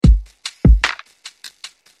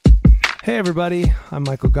Hey everybody, I'm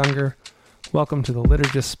Michael Gungor. Welcome to the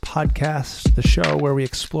Liturgist Podcast, the show where we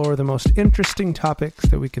explore the most interesting topics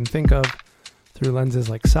that we can think of through lenses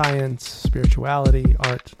like science, spirituality,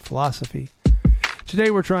 art, philosophy.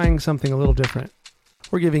 Today we're trying something a little different.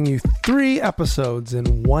 We're giving you 3 episodes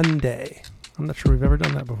in one day. I'm not sure we've ever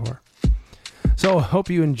done that before. So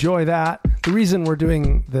hope you enjoy that. The reason we're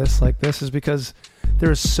doing this like this is because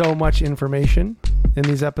there is so much information in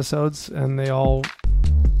these episodes and they all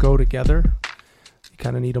go together. You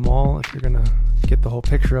kind of need them all if you're going to get the whole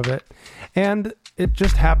picture of it. And it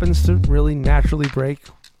just happens to really naturally break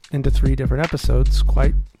into 3 different episodes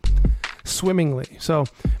quite swimmingly. So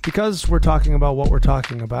because we're talking about what we're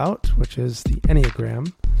talking about, which is the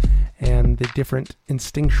Enneagram and the different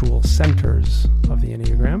instinctual centers of the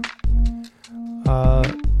Enneagram,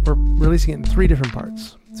 we're releasing it in 3 different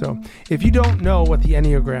parts. So if you don't know what the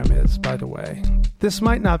Enneagram is, by the way, this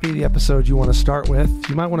might not be the episode you want to start with.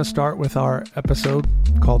 You might want to start with our episode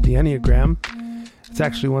called The Enneagram. It's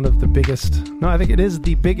actually one of the biggest, I think it is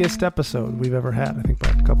the biggest episode we've ever had, I think by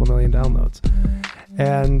a couple million downloads.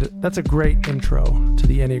 And that's a great intro to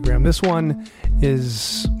the Enneagram. This one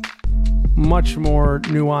is much more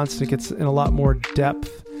nuanced. It gets in a lot more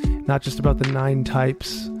depth, not just about the 9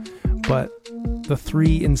 types, but the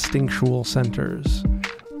 3 instinctual centers,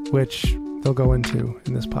 which they'll go into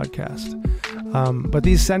in this podcast. But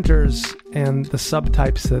these centers and the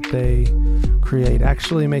subtypes that they create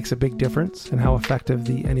actually makes a big difference in how effective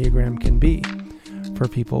the Enneagram can be for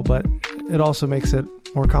people. But it also makes it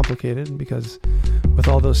more complicated because with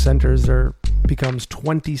all those centers, there becomes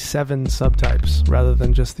 27 subtypes rather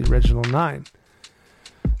than just the original 9.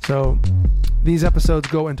 So these episodes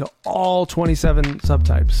go into all 27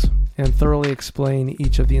 subtypes and thoroughly explain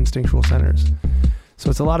each of the instinctual centers. So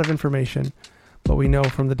it's a lot of information, but we know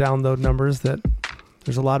from the download numbers that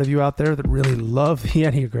there's a lot of you out there that really love the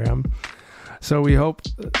Enneagram. So we hope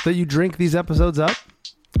that you drink these episodes up,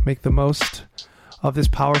 make the most of this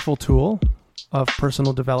powerful tool of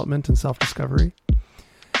personal development and self-discovery.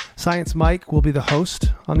 Science Mike will be the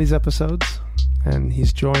host on these episodes, and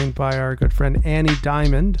he's joined by our good friend Annie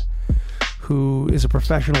Diamond, who is a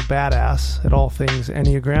professional badass at all things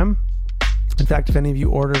Enneagram. In fact, if any of you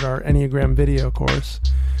ordered our Enneagram video course,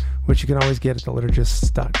 which you can always get at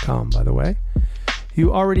theliturgists.com, by the way,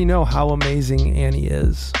 you already know how amazing Annie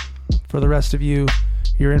is. For the rest of you,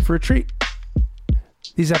 you're in for a treat.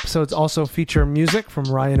 These episodes also feature music from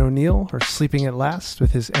Ryan O'Neill, or Sleeping at Last,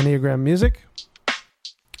 with his Enneagram music.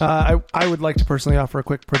 I would like to personally offer a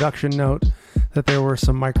quick production note that there were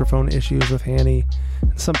some microphone issues with Annie.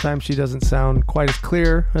 Sometimes she doesn't sound quite as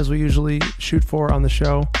clear as we usually shoot for on the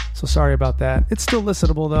show, so sorry about that. It's still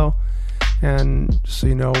listenable though, and just so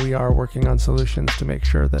you know, we are working on solutions to make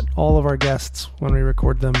sure that all of our guests, when we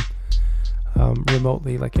record them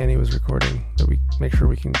remotely like Annie was recording, that we make sure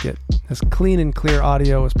we can get as clean and clear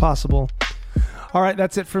audio as possible. All right,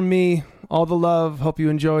 that's it from me. All the love. Hope you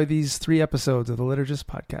enjoy these 3 episodes of the Liturgist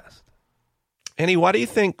Podcast. Annie, why do you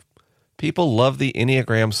think people love the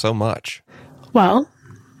Enneagram so much? Well,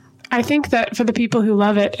 I think that for the people who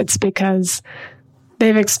love it, it's because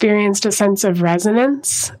they've experienced a sense of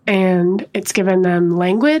resonance, and it's given them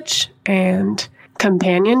language and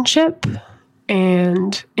companionship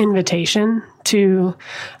and invitation to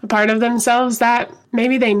a part of themselves that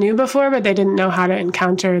maybe they knew before, but they didn't know how to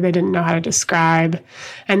encounter, they didn't know how to describe,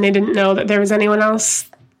 and they didn't know that there was anyone else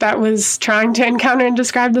that was trying to encounter and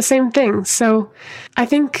describe the same thing. So I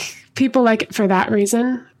think people like it for that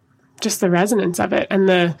reason, just the resonance of it and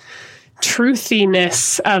the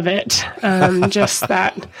truthiness of it, just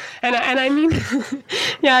that. And I mean,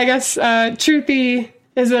 yeah, I guess truthy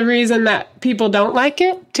is a reason that people don't like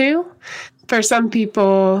it too. For some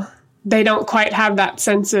people, they don't quite have that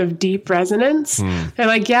sense of deep resonance. They're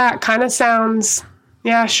like, yeah, it kind of sounds,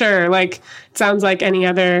 yeah, sure. Like, it sounds like any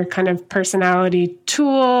other kind of personality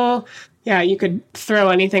tool. Yeah, you could throw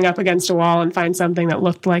anything up against a wall and find something that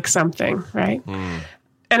looked like something, right?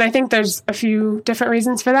 And I think there's a few different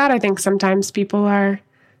reasons for that. I think sometimes people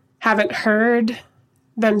haven't heard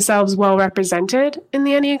themselves well represented in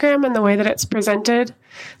the Enneagram and the way that it's presented.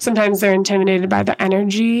 Sometimes they're intimidated by the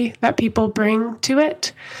energy that people bring to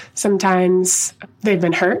it. Sometimes they've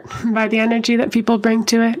been hurt by the energy that people bring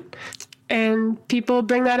to it. And people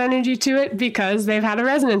bring that energy to it because they've had a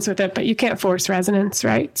resonance with it, but you can't force resonance,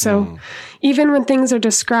 right? So even when things are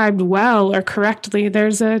described well or correctly,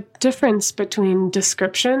 there's a difference between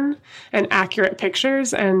description and accurate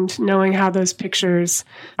pictures and knowing how those pictures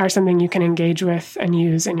are something you can engage with and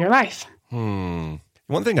use in your life.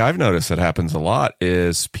 One thing I've noticed that happens a lot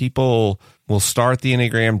is people will start the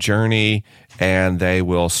Enneagram journey and they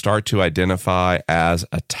will start to identify as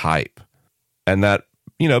a type. And that,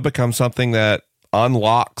 becomes something that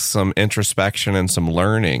unlocks some introspection and some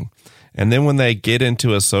learning. And then when they get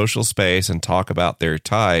into a social space and talk about their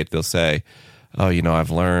type, they'll say, oh,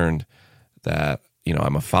 I've learned that,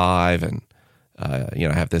 I'm a 5 and, I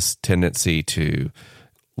have this tendency to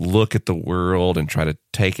look at the world and try to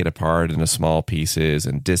take it apart into small pieces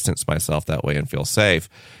and distance myself that way and feel safe.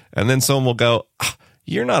 And then someone will go,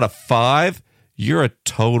 you're not a 5, you're a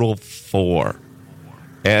total 4.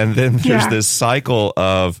 And then there's this cycle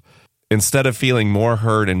of, instead of feeling more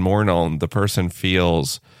heard and more known, the person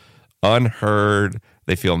feels unheard,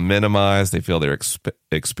 they feel minimized, they feel their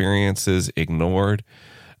experiences ignored.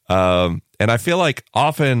 And I feel like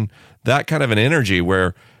often that kind of an energy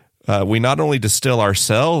where we not only distill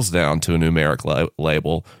ourselves down to a numeric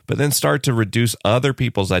label, but then start to reduce other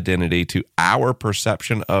people's identity to our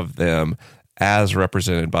perception of them as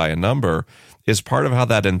represented by a number, is part of how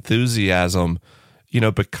that enthusiasm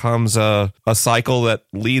becomes a cycle that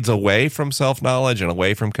leads away from self-knowledge and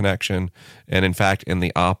away from connection, and in fact, in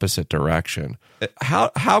the opposite direction.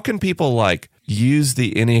 How can people use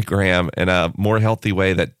the Enneagram in a more healthy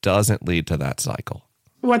way that doesn't lead to that cycle?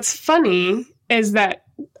 What's funny is that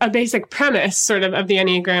a basic premise sort of the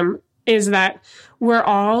Enneagram is that we're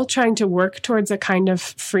all trying to work towards a kind of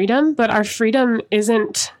freedom, but our freedom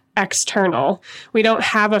isn't external. We don't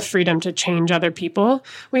have a freedom to change other people.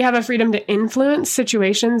 We have a freedom to influence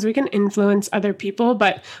situations. We can influence other people,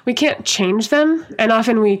 but we can't change them. And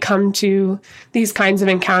often we come to these kinds of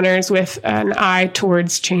encounters with an eye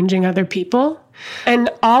towards changing other people. And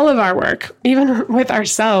all of our work, even with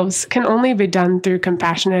ourselves, can only be done through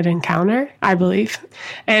compassionate encounter, I believe.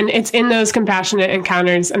 And it's in those compassionate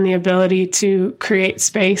encounters and the ability to create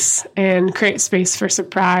space and create space for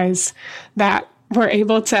surprise that we're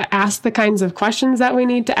able to ask the kinds of questions that we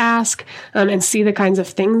need to ask, and see the kinds of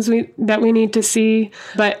things that we need to see.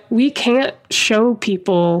 But we can't show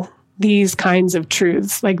people these kinds of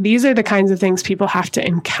truths. These are the kinds of things people have to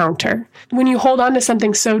encounter. When you hold on to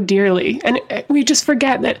something so dearly, and we just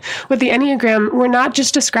forget that with the Enneagram, we're not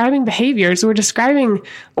just describing behaviors, we're describing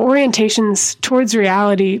orientations towards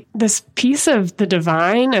reality, this piece of the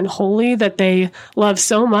divine and holy that they love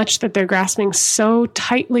so much, that they're grasping so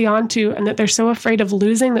tightly onto, and that they're so afraid of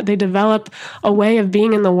losing, that they develop a way of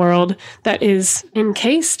being in the world that is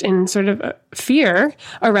encased in sort of fear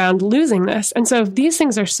around losing this. And so these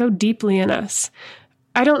things are so deeply in us.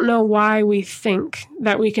 I don't know why we think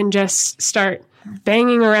that we can just start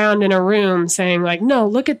banging around in a room saying no,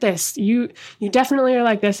 look at this. You definitely are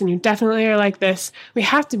like this and you definitely are like this. We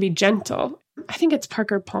have to be gentle. I think it's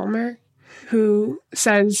Parker Palmer who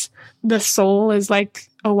says the soul is like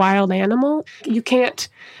a wild animal. You can't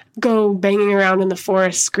go banging around in the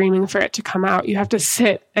forest screaming for it to come out. You have to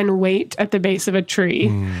sit and wait at the base of a tree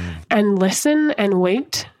and listen and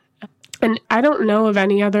wait. And I don't know of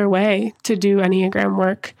any other way to do Enneagram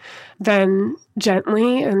work than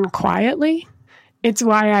gently and quietly. It's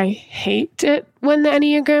why I hate it when the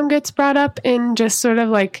Enneagram gets brought up in just sort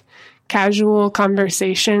of casual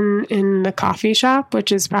conversation in the coffee shop,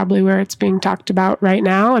 which is probably where it's being talked about right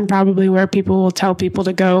now, and probably where people will tell people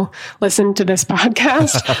to go listen to this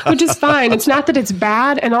podcast, which is fine. It's not that it's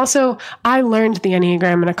bad. And also, I learned the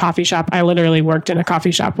Enneagram in a coffee shop. I literally worked in a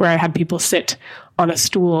coffee shop where I had people sit on a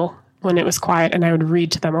stool when it was quiet, and I would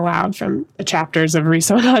read to them aloud from the chapters of Reese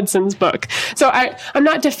Hudson's book. So I'm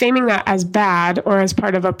not defaming that as bad or as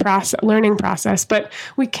part of a learning process, but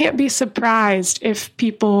we can't be surprised if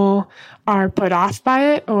people are put off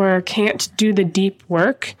by it or can't do the deep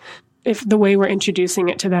work if the way we're introducing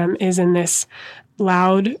it to them is in this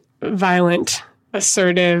loud, violent,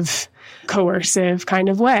 assertive, coercive kind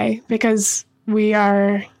of way, because we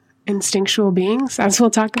are instinctual beings, as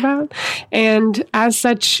we'll talk about. And as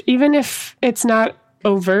such, even if it's not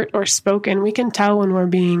overt or spoken, we can tell when we're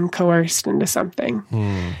being coerced into something.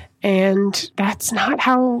 And that's not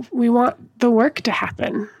how we want the work to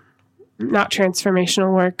happen. Not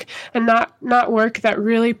transformational work, and not work that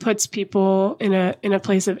really puts people in a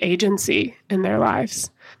place of agency in their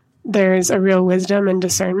lives. There's a real wisdom and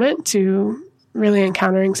discernment to really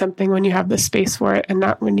encountering something when you have the space for it, and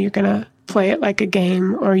not when you're going to play it like a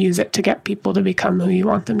game or use it to get people to become who you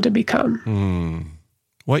want them to become.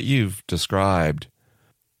 What you've described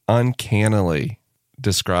uncannily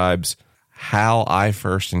describes how I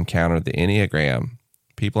first encountered the Enneagram.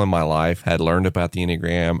 People in my life had learned about the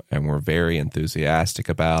Enneagram and were very enthusiastic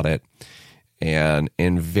about it. And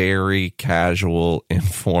in very casual,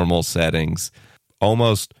 informal settings,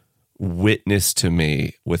 almost witnessed to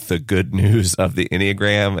me with the good news of the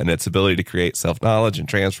Enneagram and its ability to create self-knowledge and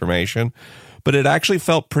transformation. but it actually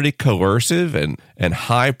felt pretty coercive and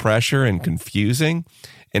high pressure and confusing,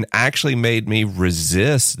 and actually made me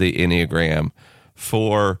resist the Enneagram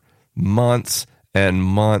for months and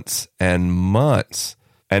months and months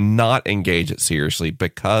and not engage it seriously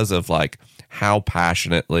because of like how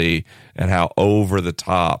passionately and how over the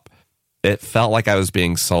top it felt like I was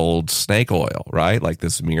being sold snake oil, right? Like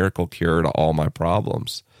this miracle cure to all my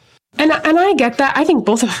problems. And I get that. I think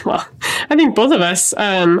both of us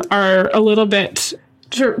are a little bit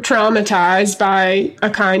traumatized by a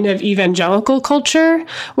kind of evangelical culture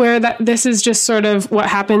where this is just sort of what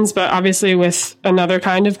happens, but obviously with another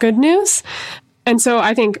kind of good news. And so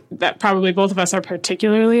I think that probably both of us are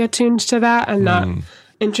particularly attuned to that and not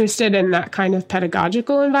interested in that kind of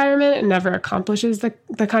pedagogical environment. It never accomplishes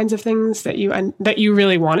the kinds of things that you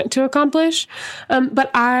really want it to accomplish. But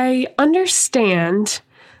I understand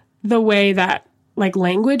the way that like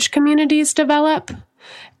language communities develop.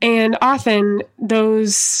 And often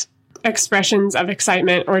those expressions of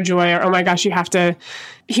excitement or joy or, oh my gosh, you have to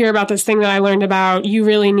hear about this thing that I learned about, you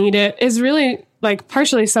really need it, is really like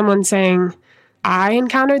partially someone saying, I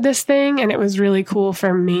encountered this thing and it was really cool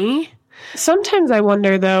for me. Sometimes I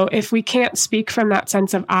wonder, though, if we can't speak from that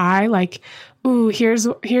sense of I, like, ooh, here's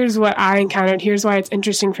what I encountered, here's why it's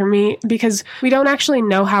interesting for me, because we don't actually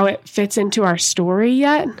know how it fits into our story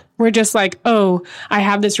yet. We're just like, oh, I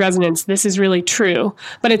have this resonance, this is really true.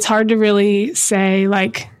 But it's hard to really say,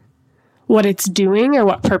 like, what it's doing or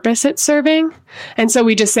what purpose it's serving. And so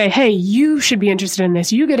we just say, hey, you should be interested in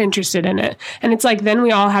this. You get interested in it. And it's like, then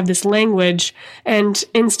we all have this language. And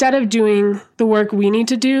instead of doing the work we need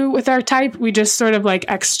to do with our type, we just sort of like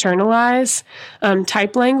externalize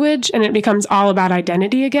type language. And it becomes all about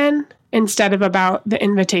identity again, instead of about the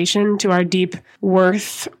invitation to our deep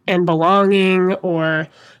worth and belonging or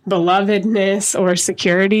belovedness or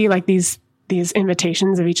security, like these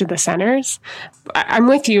invitations of each of the centers. I'm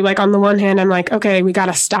with you. Like on the one hand, I'm like, okay, we got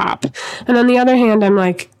to stop. And on the other hand, I'm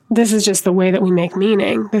like, this is just the way that we make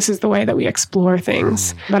meaning. This is the way that we explore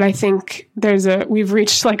things. But I think we've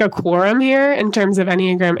reached like a quorum here in terms of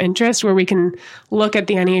Enneagram interest where we can look at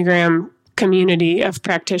the Enneagram community of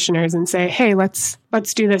practitioners and say, hey, let's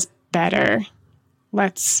do this better.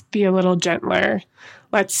 Let's be a little gentler.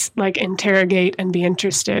 Let's like interrogate and be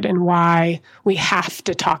interested in why we have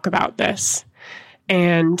to talk about this.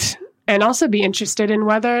 And also be interested in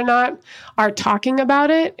whether or not our talking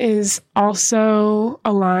about it is also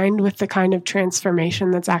aligned with the kind of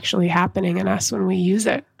transformation that's actually happening in us when we use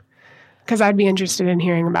it. Because I'd be interested in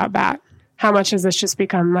hearing about that. How much has this just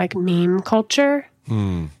become like meme culture?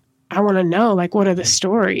 I want to know, like, what are the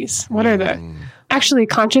stories? What are the... Actually,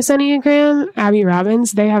 Conscious Enneagram, Abby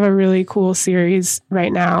Robbins, they have a really cool series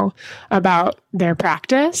right now about their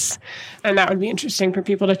practice. And that would be interesting for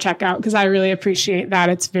people to check out because I really appreciate that.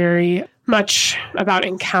 It's very much about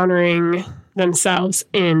encountering themselves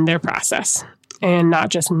in their process and not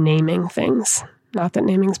just naming things. Not that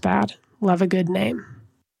naming's bad. Love a good name.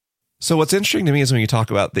 So what's interesting to me is when you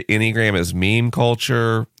talk about the Enneagram as meme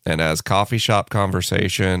culture and as coffee shop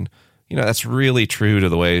conversation, you know, that's really true to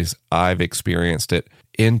the ways I've experienced it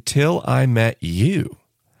until I met you.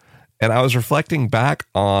 And I was reflecting back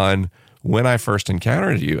on when I first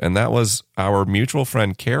encountered you, and that was our mutual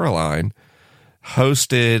friend Caroline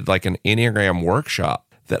hosted like an Enneagram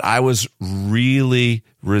workshop that I was really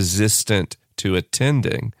resistant to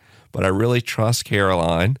attending. But I really trust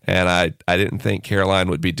Caroline, and I didn't think Caroline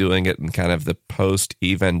would be doing it in kind of the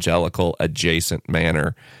post-evangelical adjacent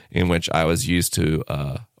manner in which I was used to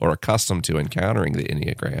or accustomed to encountering the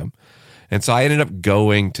Enneagram. And so I ended up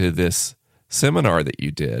going to this seminar that you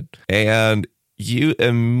did, and you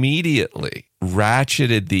immediately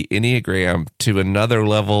ratcheted the Enneagram to another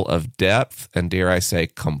level of depth and, dare I say,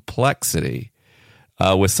 complexity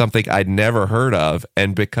with something I'd never heard of.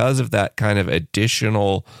 And because of that kind of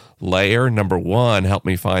additional layer, number one, helped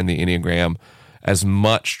me find the Enneagram as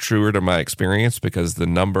much truer to my experience because the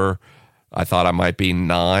number I thought I might be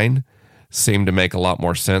 9 seemed to make a lot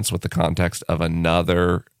more sense with the context of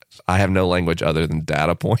another. I have no language other than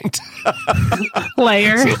data point.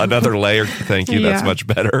 Layer. So another layer. Thank you. That's much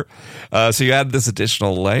better. So you add this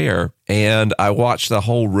additional layer, and I watched the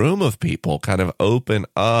whole room of people kind of open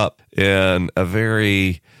up in a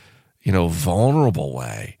very, vulnerable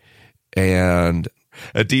way and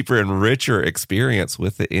a deeper and richer experience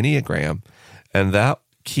with the Enneagram. And that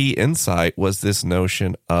key insight was this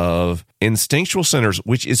notion of instinctual centers,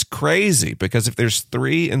 which is crazy because if there's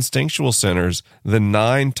 3 instinctual centers, the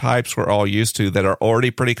 9 types we're all used to that are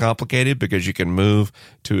already pretty complicated because you can move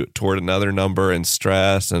toward another number in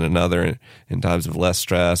stress and another in times of less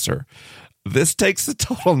stress. Or this takes the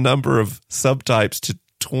total number of subtypes to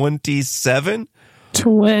 27?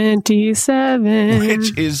 27.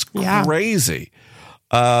 Which is crazy.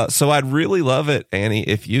 So I'd really love it, Annie,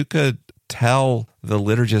 if you could tell the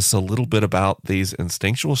liturgists a little bit about these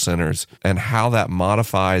instinctual centers and how that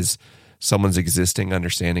modifies someone's existing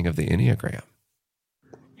understanding of the Enneagram.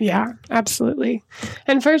 Yeah, absolutely.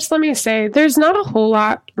 And first, let me say, there's not a whole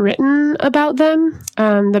lot written about them.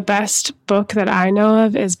 The best book that I know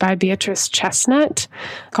of is by Beatrice Chestnut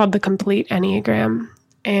called The Complete Enneagram.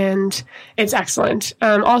 And it's excellent.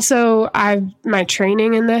 Also, my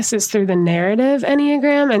training in this is through the narrative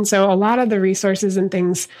Enneagram. And so a lot of the resources and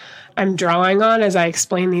things I'm drawing on as I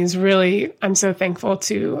explain these, really, I'm so thankful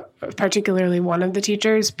to particularly one of the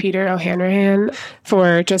teachers, Peter O'Hanrahan,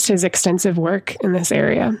 for just his extensive work in this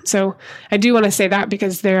area. So I do want to say that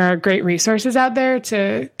because there are great resources out there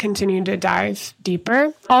to continue to dive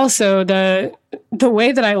deeper. Also, the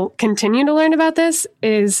way that I continue to learn about this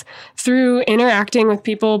is through interacting with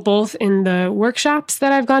people, both in the workshops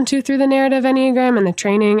that I've gone to through the narrative Enneagram and the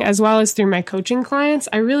training, as well as through my coaching clients.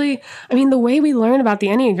 The way we learn about the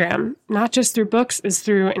Enneagram, not just through books, is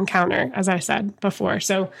through encounter, as I said before.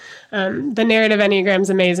 So the narrative Enneagram is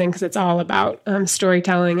amazing because it's all about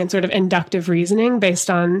storytelling and sort of inductive reasoning based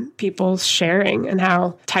on people's sharing and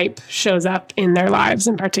how type shows up in their lives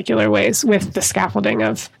in particular ways with the scaffolding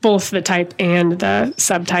of both the type and the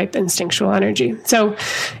subtype instinctual energy. So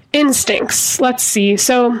instincts, let's see.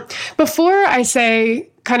 So before I say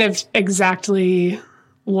kind of exactly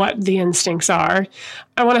what the instincts are,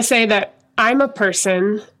 I want to say that I'm a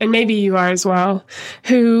person, and maybe you are as well,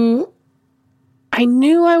 who I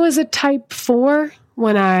knew I was a type 4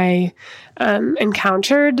 when I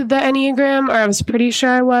encountered the Enneagram, or I was pretty sure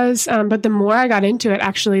I was. But the more I got into it,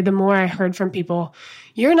 actually, the more I heard from people,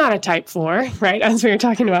 you're not a type 4, right? As we were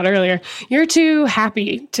talking about earlier. You're too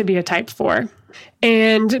happy to be a type 4.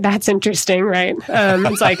 And that's interesting, right?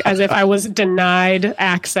 It's like as if I was denied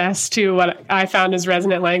access to what I found as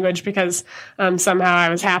resonant language because somehow I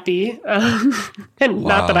was happy. And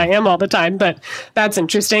not that I am all the time, but that's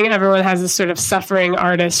interesting. Everyone has this sort of suffering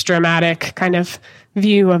artist, dramatic kind of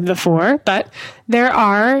view of the 4. But there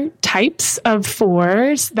are types of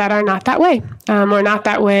 4s that are not that way, or not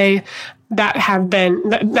that way that have been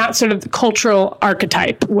not sort of the cultural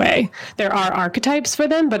archetype way. There are archetypes for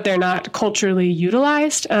them, but they're not culturally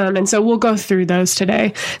utilized. And so we'll go through those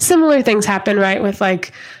today. Similar things happen, right, with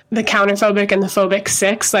like the counterphobic and the phobic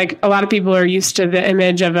 6. Like a lot of people are used to the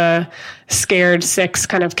image of a scared 6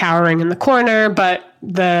 kind of cowering in the corner, but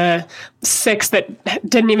the 6 that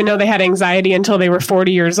didn't even know they had anxiety until they were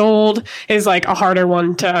 40 years old is like a harder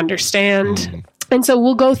one to understand. Mm-hmm. And so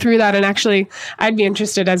we'll go through that. And actually, I'd be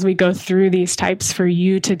interested as we go through these types for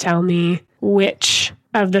you to tell me which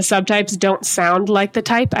of the subtypes don't sound like the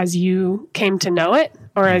type as you came to know it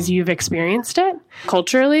or as you've experienced it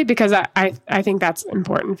culturally, because I think that's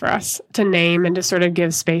important for us to name and to sort of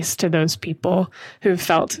give space to those people who've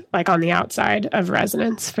felt like on the outside of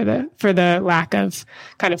resonance for the lack of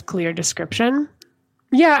kind of clear description.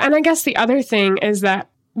 Yeah, and I guess the other thing is that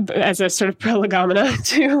as a sort of prolegomena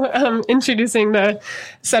to introducing the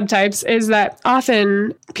subtypes is that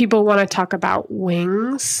often people want to talk about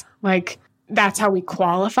wings, like that's how we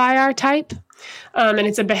qualify our type. And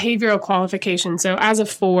it's a behavioral qualification. So as a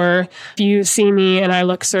 4, if you see me and I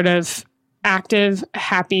look sort of active,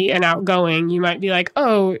 happy, and outgoing, you might be like,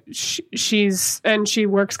 oh, she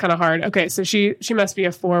works kind of hard. Okay, so she must be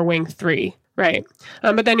a 4 wing 3. Right.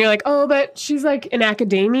 But then you're like, oh, but she's like in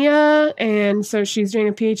academia. And so she's doing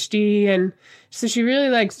a PhD. And so she really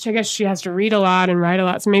likes, I guess she has to read a lot and write a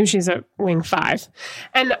lot. So maybe she's a wing 5.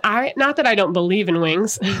 And not that I don't believe in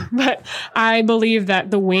wings, but I believe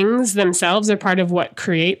that the wings themselves are part of what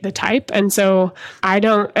create the type. And so I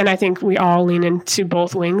think we all lean into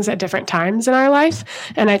both wings at different times in our life.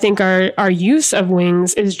 And I think our use of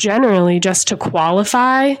wings is generally just to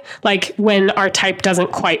qualify, like when our type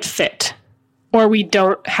doesn't quite fit. Or we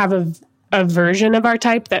don't have a version of our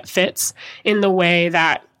type that fits in the way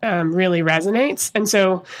that really resonates. And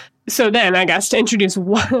so then, I guess, to introduce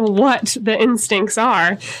what the instincts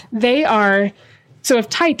are, they are, so if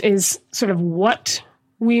type is sort of what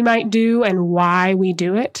we might do and why we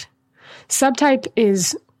do it, subtype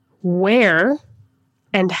is where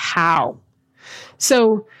and how.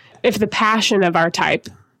 So if the passion of our type,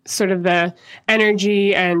 sort of the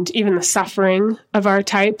energy and even the suffering of our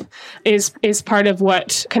type is part of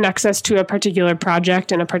what connects us to a particular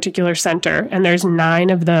project and a particular center. And there's 9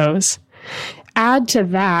 of those. Add to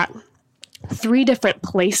that 3 different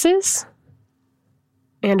places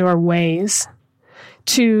and or ways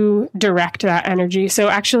to direct that energy. So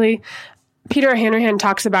actually, Peter O'Hanrahan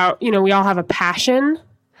talks about, we all have a passion,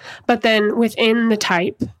 But then within the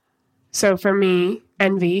type, so for me,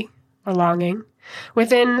 envy or longing,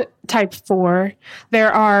 within type 4,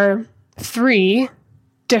 there are 3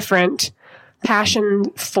 different passion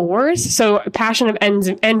 4s. So passion of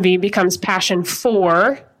envy becomes passion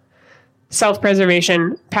for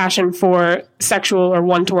self-preservation, passion for sexual or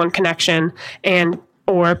one-to-one connection, and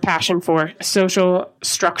or passion for social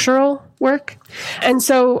structural work. And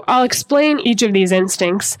so I'll explain each of these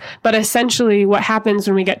instincts, but essentially what happens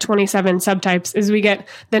when we get 27 subtypes is we get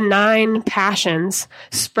the 9 passions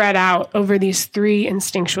spread out over these 3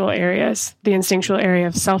 instinctual areas: the instinctual area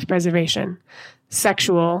of self-preservation,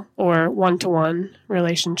 sexual or one-to-one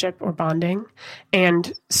relationship or bonding,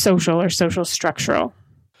 and social or social structural.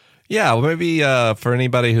 Yeah, well, maybe for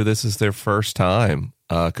anybody who this is their first time,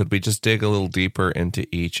 could we just dig a little deeper into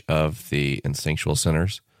each of the instinctual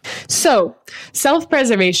centers? So,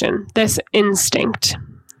 self-preservation, this instinct,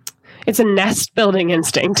 it's a nest-building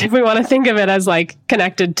instinct, if we want to think of it as like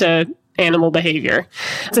connected to animal behavior.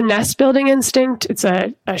 It's a nest-building instinct. It's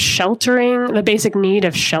a sheltering, the basic need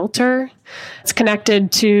of shelter. It's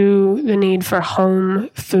connected to the need for home,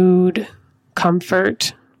 food,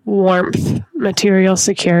 comfort, warmth, material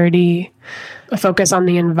security, a focus on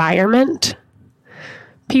the environment.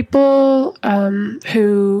 People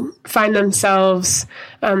who find themselves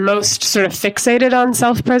most sort of fixated on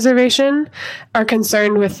self-preservation are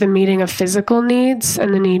concerned with the meeting of physical needs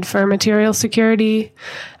and the need for material security.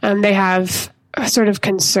 They have a sort of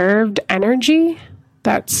conserved energy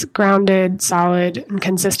that's grounded, solid, and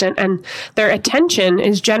consistent, and their attention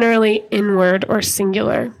is generally inward or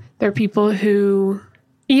singular. They're people who...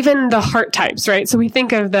 Even the heart types, right? So we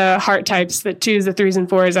think of the heart types, the 2s, the 3s, and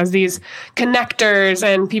 4s as these connectors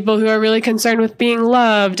and people who are really concerned with being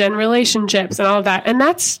loved and relationships and all of that. And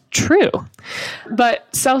that's true. But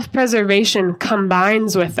self-preservation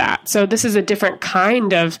combines with that. So this is a different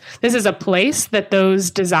this is a place that those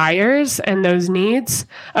desires and those needs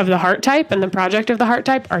of the heart type and the project of the heart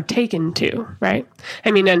type are taken to, right?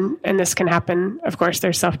 I mean, and this can happen, of course,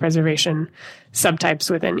 there's self-preservation subtypes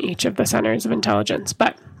within each of the centers of intelligence,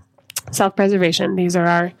 but self-preservation, these are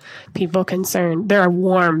our people concerned. There are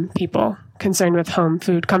warm people concerned with home,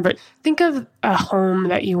 food, comfort. Think of a home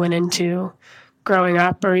that you went into growing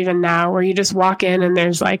up or even now where you just walk in and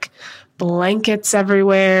there's like blankets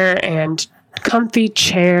everywhere and comfy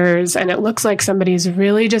chairs, and it looks like somebody's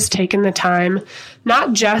really just taken the time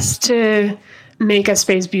not just to make a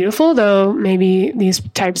space beautiful, though maybe these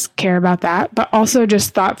types care about that, but also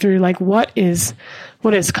just thought through like what is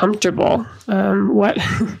comfortable. What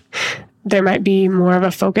there might be more of a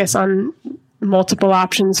focus on multiple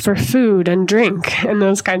options for food and drink and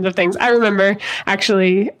those kinds of things. I remember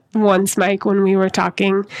actually once, Mike, when we were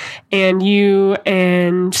talking and you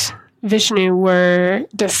and Vishnu were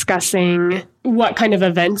discussing what kind of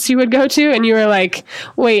events you would go to, and you were like,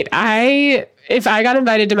 wait, if I got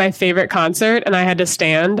invited to my favorite concert and I had to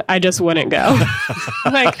stand, I just wouldn't go.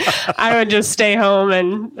 Like, I would just stay home,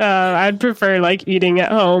 and I'd prefer like eating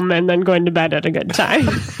at home and then going to bed at a good time.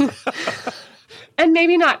 And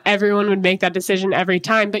maybe not everyone would make that decision every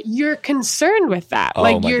time, but you're concerned with that. Oh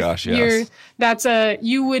like my gosh, yes.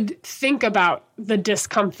 You would think about the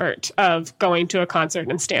discomfort of going to a concert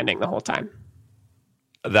and standing the whole time.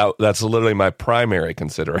 That's literally my primary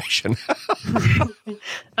consideration.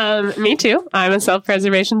 Me too. I'm a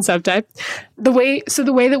self-preservation subtype. The way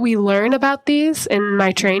that we learn about these in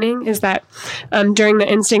my training is that during the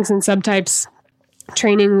instincts and subtypes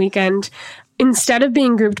training weekend, instead of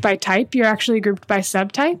being grouped by type, you're actually grouped by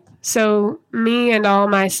subtype. So me and all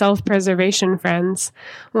my self-preservation friends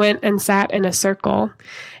went and sat in a circle,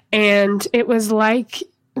 and it was like,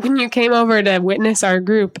 when you came over to witness our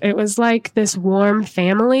group, it was like this warm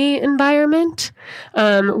family environment,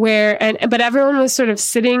 but everyone was sort of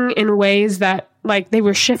sitting in ways that like they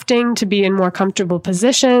were shifting to be in more comfortable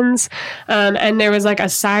positions. And there was like a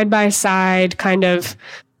side-by-side kind of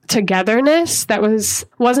togetherness that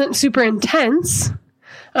wasn't super intense,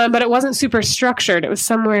 but it wasn't super structured. It was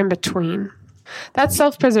somewhere in between. That's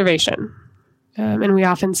self-preservation. And we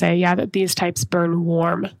often say, that these types burn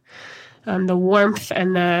warm. The warmth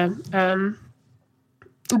and the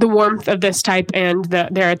warmth of this type and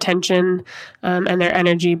their attention and their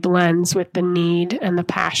energy blends with the need and the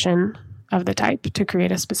passion of the type to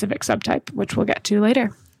create a specific subtype, which we'll get to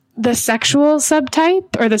later. The sexual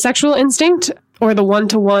subtype, or the sexual instinct, or the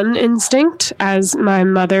one-to-one instinct, as my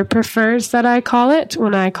mother prefers that I call it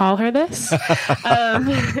when I call her this,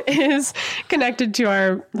 is connected to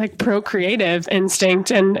our like procreative instinct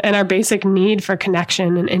and our basic need for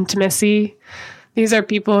connection and intimacy. These are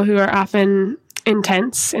people who are often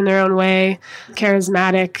intense in their own way,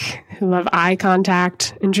 charismatic, who love eye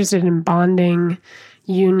contact, interested in bonding,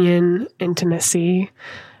 union, intimacy.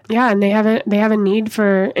 Yeah, and they have a need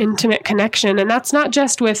for intimate connection, and that's not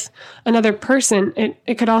just with another person.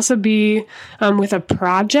 It could also be with a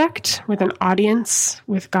project, with an audience,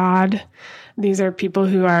 with God. These are people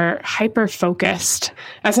who are hyper-focused.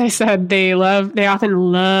 As I said, they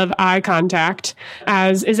often love eye contact,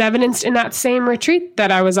 as is evidenced in that same retreat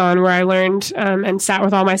that I was on, where I learned and sat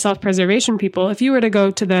with all my self-preservation people. If you were to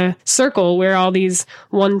go to the circle where all these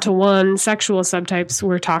one-to-one sexual subtypes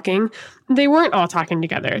were talking, they weren't all talking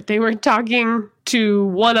together. They were talking to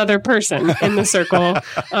one other person in the circle,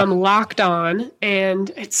 locked on, and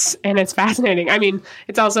it's fascinating. I mean,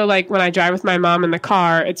 it's also like when I drive with my mom in the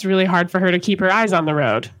car, it's really hard for her to keep her eyes on the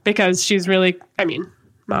road because she's really,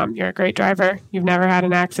 Mom, you're a great driver. You've never had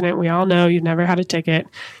an accident. We all know you've never had a ticket.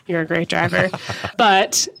 You're a great driver.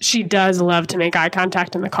 But she does love to make eye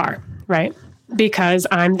contact in the car, right? Because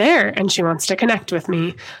I'm there and she wants to connect with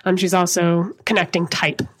me. She's also connecting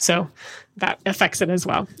type, so that affects it as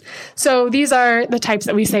well. So these are the types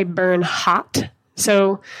that we say burn hot.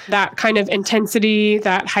 So that kind of intensity,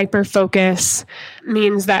 that hyper focus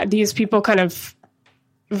means that these people kind of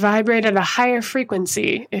vibrate at a higher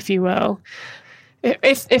frequency, if you will.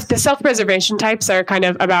 If the self-preservation types are kind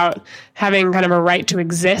of about having kind of a right to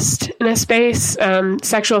exist in a space,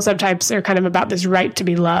 sexual subtypes are kind of about this right to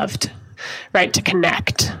be loved, right to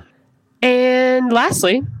connect. And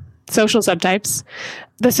lastly, social subtypes.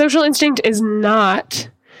 The social instinct is not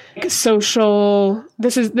social.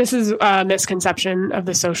 This is a misconception of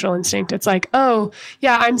the social instinct. It's like, oh,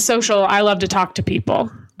 yeah, I'm social. I love to talk to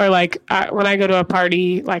people. Or like when I go to a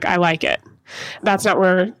party, like I like it. That's not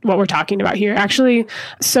what we're talking about here. Actually,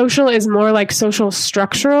 social is more like social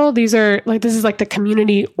structural. This is like the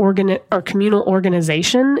community communal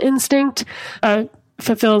organization instinct.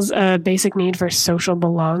 Fulfills a basic need for social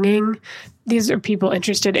belonging. These are people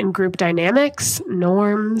interested in group dynamics,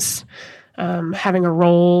 norms, having a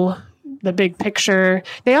role, the big picture.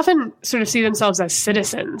 They often sort of see themselves as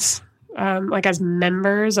citizens, like as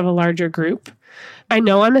members of a larger group. I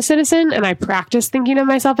know I'm a citizen and I practice thinking of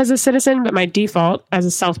myself as a citizen, but my default as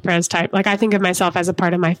a self-pres type, like I think of myself as a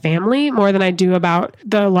part of my family more than I do about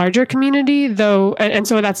the larger community, though. And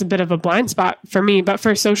so that's a bit of a blind spot for me. But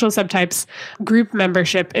for social subtypes, group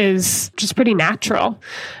membership is just pretty natural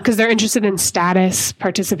because they're interested in status,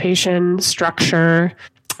 participation, structure.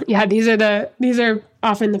 Yeah, these are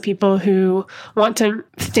often the people who want to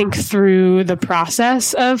think through the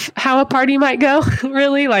process of how a party might go,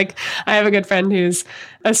 really. Like, I have a good friend who's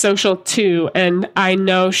a social 2, and I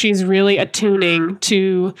know she's really attuning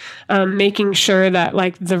to making sure that,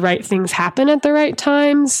 like, the right things happen at the right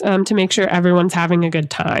times to make sure everyone's having a good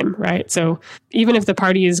time, right? So even if the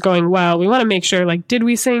party is going well, we want to make sure, like, did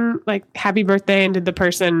we sing, like, happy birthday, and did the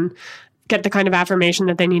person get the kind of affirmation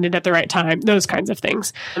that they needed at the right time, those kinds of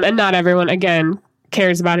things. And not everyone, again,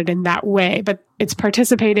 cares about it in that way, but it's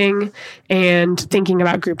participating and thinking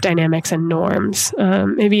about group dynamics and norms,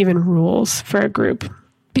 maybe even rules for a group.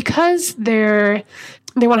 Because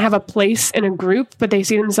they want to have a place in a group, but they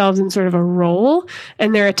see themselves in sort of a role,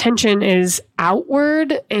 and their attention is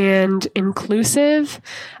outward and inclusive,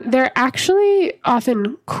 they're actually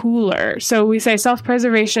often cooler. So we say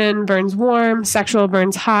self-preservation burns warm, sexual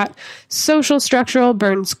burns hot, social structural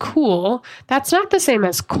burns cool. That's not the same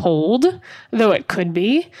as cold, though it could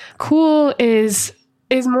be. Cool is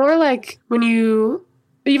more like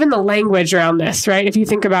even the language around this, right? If you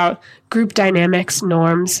think about group dynamics,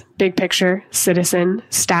 norms, big picture, citizen,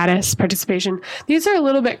 status, participation, these are a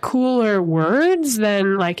little bit cooler words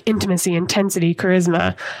than like intimacy, intensity,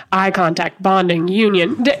 charisma, eye contact, bonding,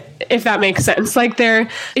 union, if that makes sense. Like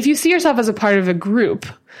if you see yourself as a part of a group,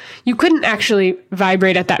 you couldn't actually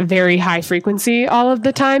vibrate at that very high frequency all of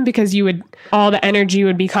the time because all the energy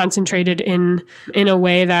would be concentrated in a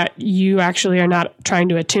way that you actually are not trying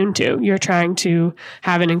to attune to. You're trying to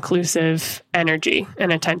have an inclusive energy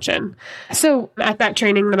and attention. So at that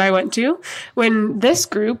training that I went to, when this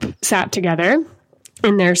group sat together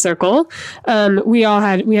in their circle, we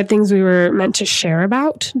had things we were meant to share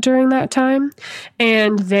about during that time,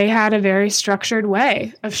 and they had a very structured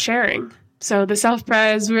way of sharing. So the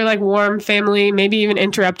self-pres, we were like warm family, maybe even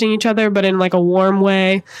interrupting each other, but in like a warm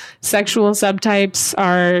way. Sexual subtypes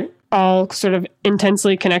are all sort of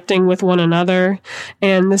intensely connecting with one another.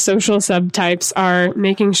 And the social subtypes are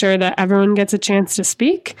making sure that everyone gets a chance to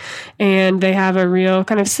speak. And they have a real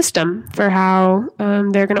kind of system for how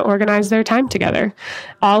they're going to organize their time together.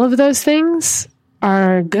 All of those things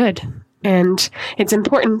are good. And it's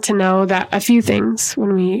important to know that a few things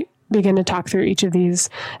when we begin to talk through each of these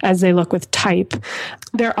as they look with type.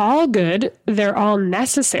 They're all good. They're all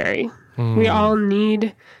necessary. We all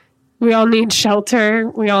need shelter.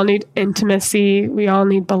 We all need intimacy. We all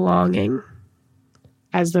need belonging,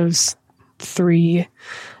 as those 3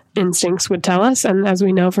 instincts would tell us, and as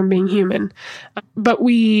we know from being human. But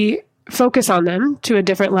we focus on them to a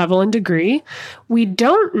different level and degree.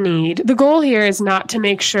 The goal here is not to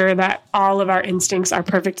make sure that all of our instincts are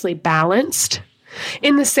perfectly balanced.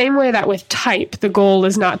 In the same way that with type, the goal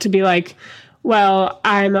is not to be like, well,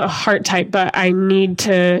 I'm a heart type, but I need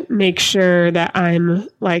to make sure that I'm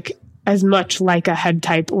like as much like a head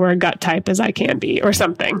type or a gut type as I can be, or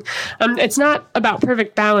something. It's not about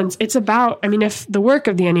perfect balance. It's about, if the work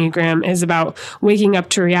of the Enneagram is about waking up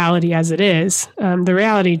to reality as it is, the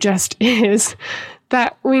reality just is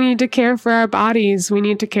that we need to care for our bodies. We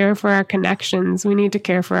need to care for our connections. We need to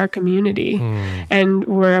care for our community. And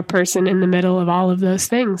we're a person in the middle of all of those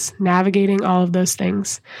things, navigating all of those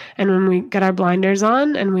things. And when we get our blinders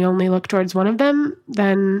on and we only look towards one of them,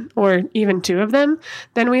 then, or even 2 of them,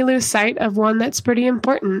 then we lose sight of one that's pretty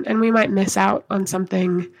important, and we might miss out on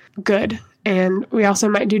something good. And we also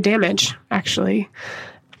might do damage, actually.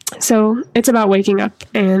 So it's about waking up.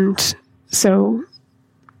 And so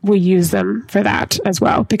we use them for that as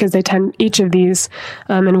well, because each of these,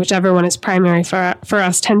 and whichever one is primary for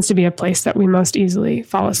us, tends to be a place that we most easily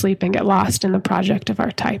fall asleep and get lost in the project of our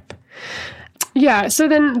type. Yeah. So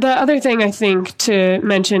then the other thing I think to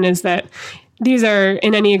mention is that these are,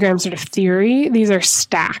 in Enneagram sort of theory, these are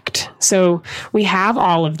stacked. So we have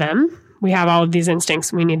all of them. We have all of these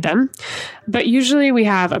instincts. We need them. But usually we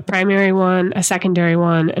have a primary one, a secondary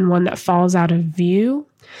one, and one that falls out of view.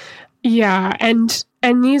 Yeah.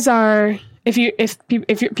 And these are, if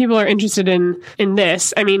people are interested in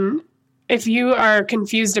this, if you are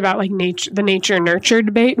confused about like the nature-nurture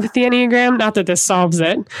debate with the Enneagram, not that this solves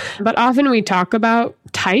it, but often we talk about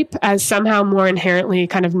type as somehow more inherently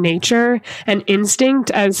kind of nature and instinct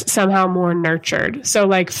as somehow more nurtured. So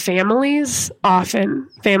like family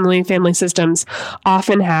systems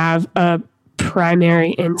often have a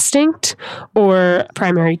primary instinct or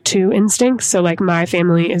primary 2 instincts. So like my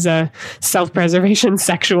family is a self-preservation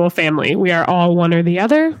sexual family. We are all one or the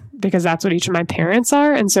other because that's what each of my parents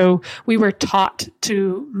are. And so we were taught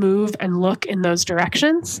to move and look in those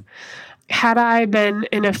directions. Had I been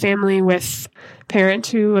in a family with a parent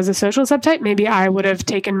who was a social subtype, maybe I would have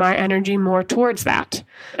taken my energy more towards that.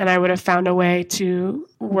 And I would have found a way to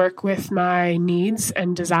work with my needs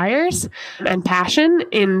and desires and passion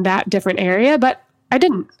in that different area, but I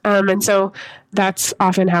didn't. And so that's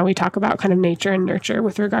often how we talk about kind of nature and nurture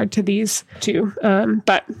with regard to these 2.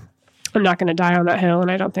 But I'm not going to die on that hill,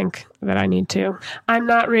 and I don't think that I need to. I'm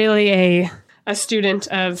not really a student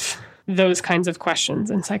of those kinds of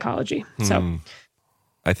questions in psychology. So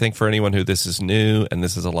I think for anyone who this is new and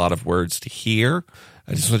this is a lot of words to hear,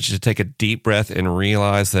 I just want you to take a deep breath and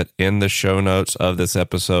realize that in the show notes of this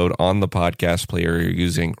episode on the podcast player you're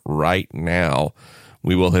using right now,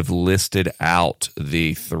 we will have listed out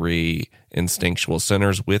the 3 instinctual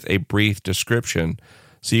centers with a brief description,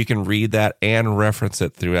 so you can read that and reference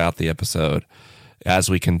it throughout the episode as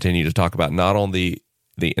we continue to talk about not only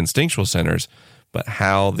the instinctual centers, but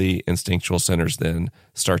how the instinctual centers then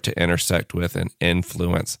start to intersect with and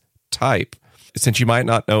influence type. Since you might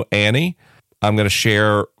not know Annie, I'm going to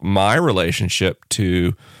share my relationship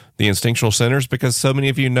to the instinctual centers because so many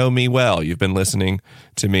of you know me well. You've been listening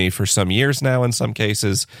to me for some years now in some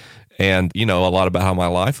cases, and you know a lot about how my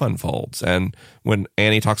life unfolds. And when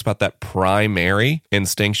Annie talks about that primary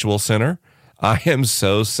instinctual center, I am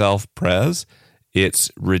so self-pres,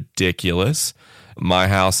 it's ridiculous. My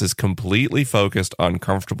house is completely focused on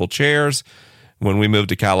comfortable chairs. When we moved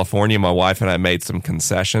to California, my wife and I made some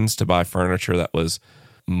concessions to buy furniture that was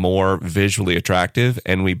more visually attractive,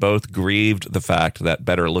 and we both grieved the fact that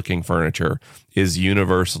better looking furniture is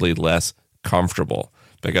universally less comfortable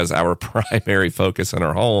because our primary focus in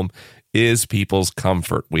our home is people's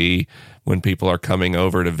comfort. When people are coming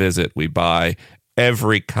over to visit, we buy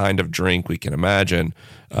every kind of drink we can imagine.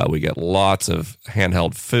 We get lots of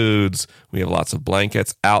handheld foods. We have lots of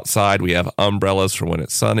blankets. Outside, we have umbrellas for when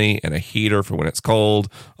it's sunny and a heater for when it's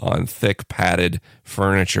cold on thick padded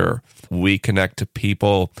furniture. We connect to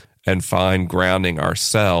people and find grounding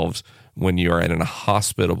ourselves when you are in a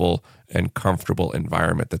hospitable and comfortable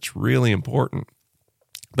environment. That's really important.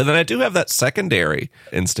 But then I do have that secondary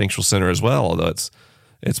instinctual center as well, although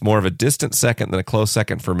it's more of a distant second than a close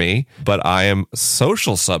second for me. But I am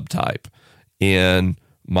social subtype in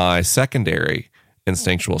my secondary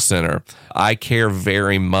instinctual center. I care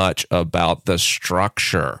very much about the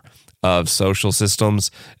structure of social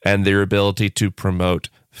systems and their ability to promote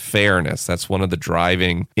fairness. That's one of the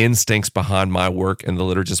driving instincts behind my work in the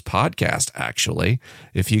Liturgist podcast, actually.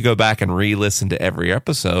 If you go back and re-listen to every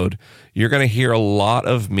episode, you're going to hear a lot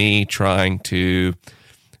of me trying to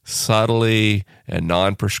subtly and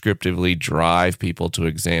non-prescriptively drive people to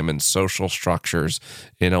examine social structures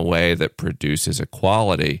in a way that produces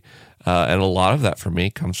equality. And a lot of that for me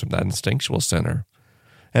comes from that instinctual center.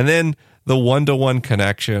 And then the one-to-one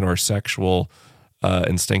connection or sexual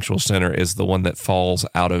instinctual center is the one that falls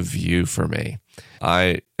out of view for me.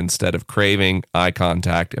 I, instead of craving eye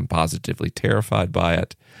contact, am positively terrified by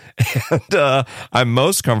it. And I'm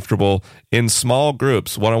most comfortable in small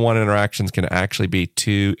groups. One-on-one interactions can actually be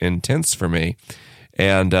too intense for me.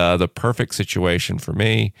 And the perfect situation for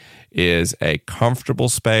me is a comfortable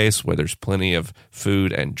space where there's plenty of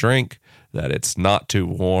food and drink, that it's not too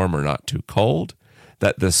warm or not too cold,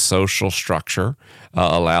 that the social structure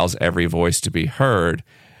allows every voice to be heard,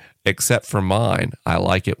 except for mine. I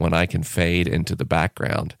like it when I can fade into the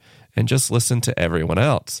background and just listen to everyone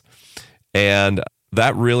else. And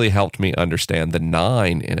that really helped me understand the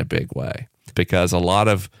 9 in a big way, because a lot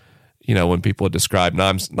of, when people describe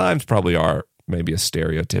nines probably are maybe a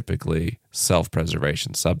stereotypically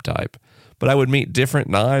self-preservation subtype, but I would meet different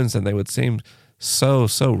 9s and they would seem so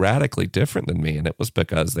radically different than me. And it was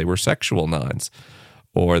because they were sexual 9s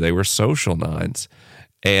or they were social 9s.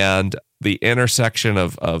 And the intersection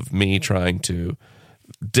of me trying to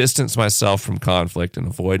distance myself from conflict and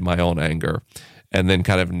avoid my own anger, and then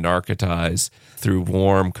kind of narcotize through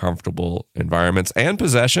warm, comfortable environments and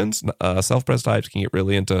possessions. Self-pres types can get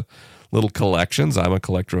really into little collections. I'm a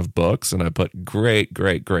collector of books, and I put great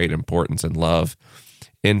importance and love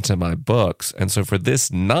into my books. And so for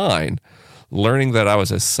this 9, learning that I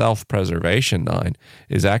was a self-preservation 9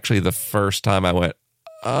 is actually the first time I went,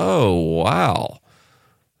 oh, wow.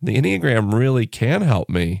 The Enneagram really can help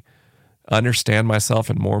me understand myself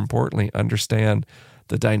and, more importantly, understand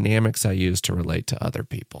the dynamics I use to relate to other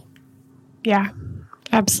people. Yeah,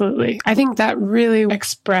 absolutely. I think that really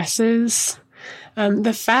expresses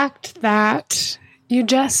the fact that you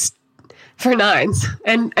just, for 9s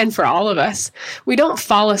and for all of us, we don't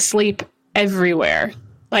fall asleep everywhere.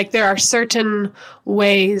 Like, there are certain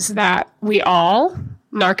ways that we all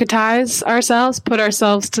narcotize ourselves, put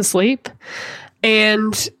ourselves to sleep.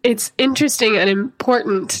 And it's interesting and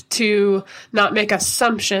important to not make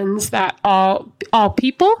assumptions that all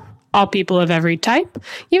people of every type,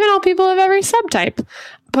 even all people of every subtype,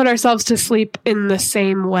 put ourselves to sleep in the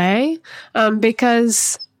same way.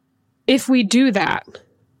 Because if we do that,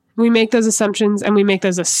 we make those assumptions and we make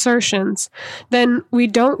those assertions, then we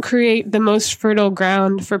don't create the most fertile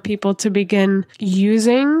ground for people to begin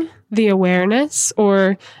using the awareness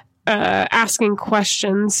or asking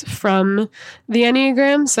questions from the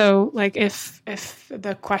Enneagram. So, like, if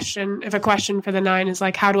a question for the 9 is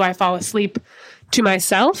like, how do I fall asleep to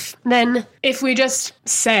myself? Then if we just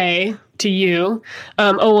say to you,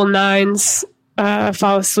 9s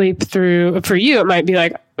fall asleep for you, it might be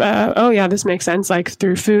like, oh yeah, this makes sense. Like,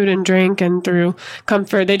 through food and drink and through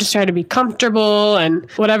comfort, they just try to be comfortable and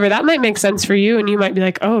whatever. That might make sense for you, and you might be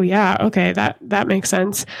like, oh yeah, okay, that makes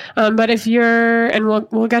sense. But if you're, and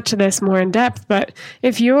we'll get to this more in depth, but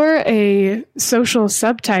if you're a social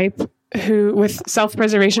subtype who, with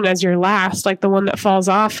self-preservation as your last, like the one that falls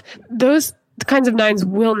off, those kinds of 9s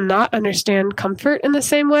will not understand comfort in the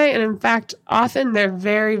same way. And in fact, often they're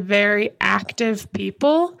very, very active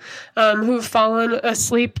people who've fallen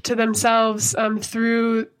asleep to themselves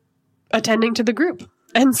through attending to the group.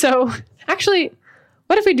 And so, actually,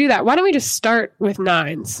 what if we do that? Why don't we just start with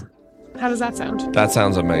 9s? How does that sound? That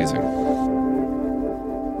sounds amazing.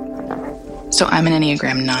 So I'm an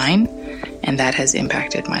Enneagram 9, and that has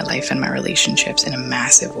impacted my life and my relationships in a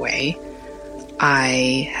massive way.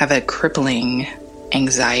 I have a crippling,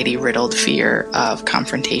 anxiety-riddled fear of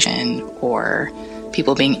confrontation or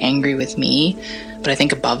people being angry with me. But I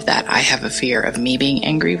think above that, I have a fear of me being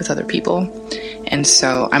angry with other people. And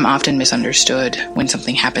so I'm often misunderstood when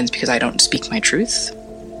something happens because I don't speak my truth.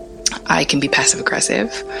 I can be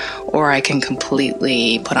passive-aggressive, or I can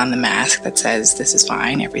completely put on the mask that says, this is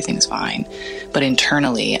fine, everything is fine. But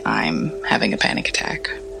internally, I'm having a panic attack.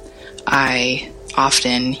 I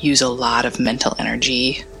often use a lot of mental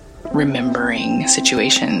energy remembering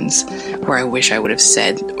situations where I wish I would have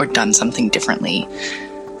said or done something differently.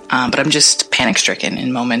 But I'm just panic-stricken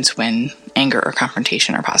in moments when anger or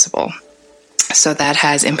confrontation are possible. So that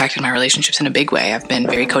has impacted my relationships in a big way. I've been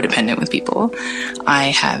very codependent with people. I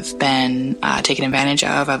have been taken advantage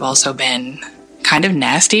of. I've also been kind of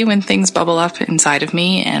nasty when things bubble up inside of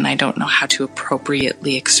me, and I don't know how to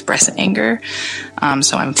appropriately express anger.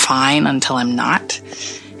 So I'm fine until I'm not.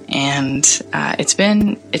 And it's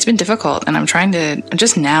been difficult, and I'm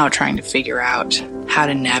just now trying to figure out how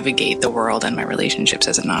to navigate the world and my relationships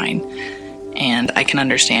as a 9. And I can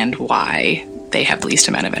understand why they have the least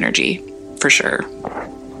amount of energy, for sure.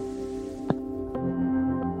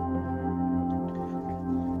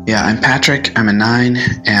 Yeah, I'm Patrick. I'm a 9,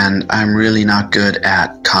 and I'm really not good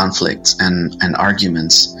at conflicts and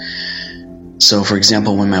arguments. So, for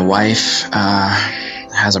example, when my wife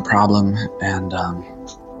has a problem and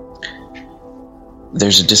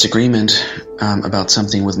there's a disagreement about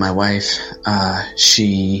something with my wife,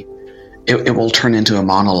 it will turn into a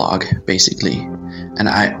monologue, basically. And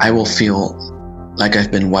I will feel like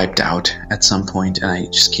I've been wiped out at some point, and I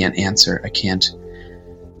just can't answer. I can't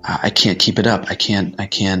keep it up. I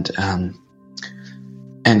can't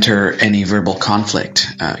enter any verbal conflict.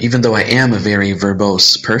 Even though I am a very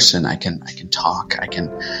verbose person, I can talk. I can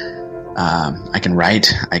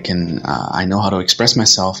write. I know how to express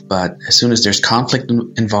myself. But as soon as there's conflict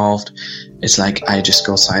involved, it's like I just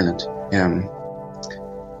go silent.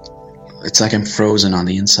 It's like I'm frozen on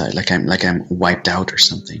the inside, like I'm wiped out or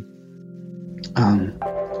something.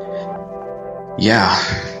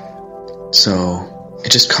 So it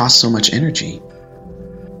just costs so much energy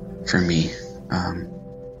for me.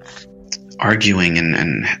 Arguing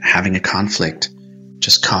and having a conflict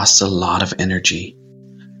just costs a lot of energy.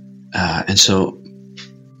 And so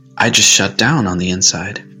I just shut down on the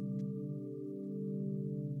inside.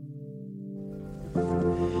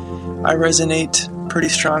 I resonate pretty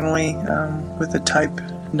strongly with the type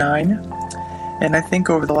 9. And I think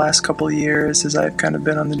over the last couple of years, as I've kind of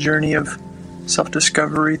been on the journey of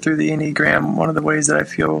self-discovery through the Enneagram, one of the ways that I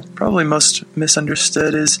feel probably most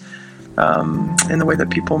misunderstood is in the way that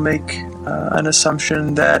people make an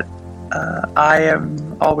assumption that I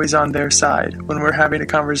am always on their side when we're having a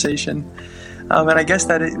conversation. And I guess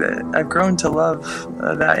that I've grown to love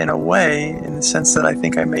that in a way, in the sense that I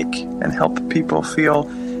think I make and help people feel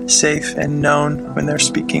safe and known when they're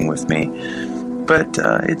speaking with me. But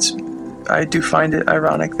I do find it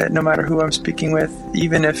ironic that no matter who I'm speaking with,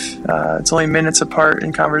 even if it's only minutes apart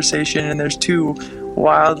in conversation and there's two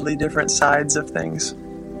wildly different sides of things,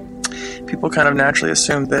 people kind of naturally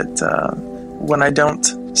assume that when I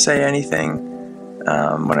don't say anything,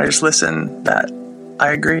 when I just listen, that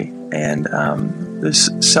I agree. And there's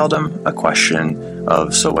seldom a question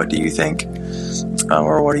of, so what do you think?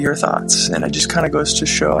 Or what are your thoughts? And it just kind of goes to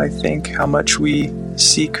show, I think, how much we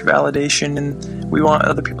seek validation, and we want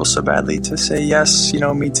other people so badly to say, yes,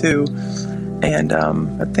 me too. And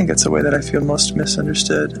I think that's the way that I feel most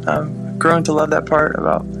misunderstood. I've grown to love that part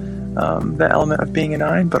about the element of being a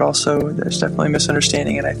 9, but also there's definitely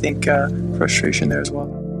misunderstanding, and I think frustration there as well.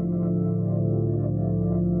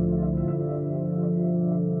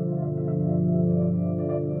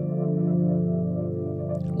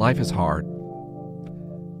 Life is hard.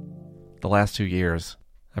 The last 2 years,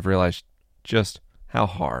 I've realized just how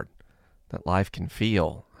hard that life can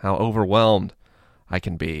feel, how overwhelmed I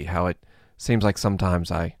can be, how it seems like sometimes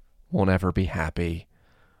I won't ever be happy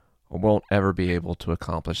or won't ever be able to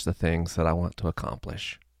accomplish the things that I want to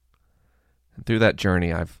accomplish. And through that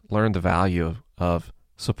journey, I've learned the value of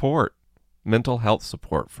support, mental health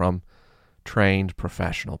support from trained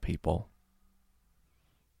professional people.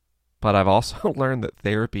 But I've also learned that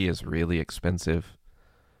therapy is really expensive,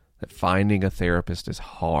 that finding a therapist is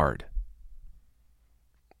hard.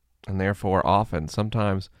 And therefore,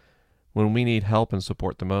 sometimes, when we need help and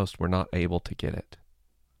support the most, we're not able to get it.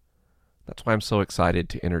 That's why I'm so excited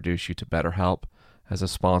to introduce you to BetterHelp as a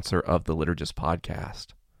sponsor of the Liturgist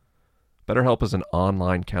podcast. BetterHelp is an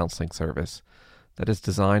online counseling service that is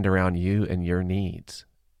designed around you and your needs.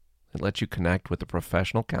 It lets you connect with a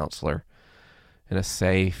professional counselor in a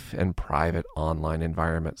safe and private online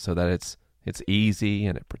environment so that it's easy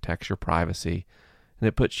and it protects your privacy and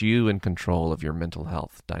it puts you in control of your mental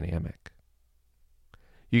health dynamic.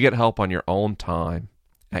 You get help on your own time,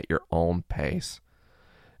 at your own pace,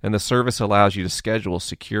 and the service allows you to schedule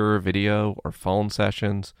secure video or phone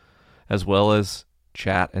sessions as well as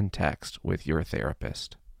chat and text with your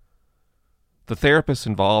therapist. The therapists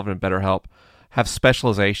involved in BetterHelp have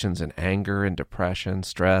specializations in anger and depression,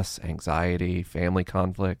 stress, anxiety, family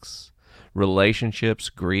conflicts, relationships,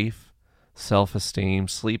 grief, self-esteem,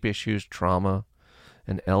 sleep issues, trauma,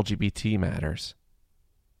 and LGBT matters.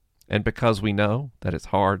 And because we know that it's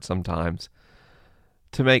hard sometimes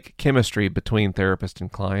to make chemistry between therapist and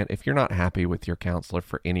client, if you're not happy with your counselor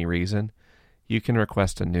for any reason, you can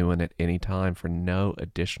request a new one at any time for no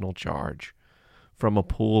additional charge from a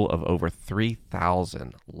pool of over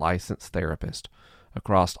 3,000 licensed therapists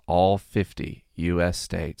across all 50 U.S.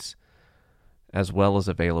 states, as well as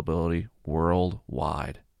availability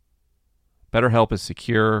worldwide. BetterHelp is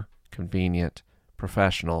secure, convenient,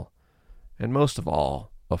 professional, and most of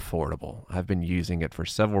all, affordable. I've been using it for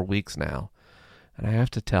several weeks now, and I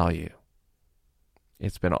have to tell you,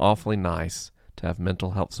 it's been awfully nice to have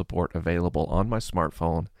mental health support available on my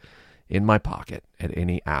smartphone, in my pocket, at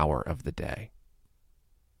any hour of the day.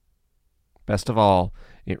 Best of all,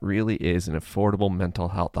 it really is an affordable mental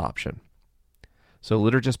health option. So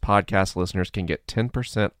Liturgist podcast listeners can get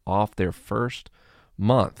 10% off their first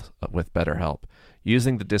month with BetterHelp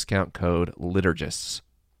using the discount code Liturgists.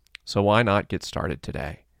 So why not get started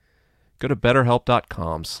today? Go to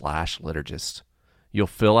betterhelp.com/liturgist. You'll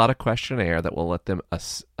fill out a questionnaire that will let them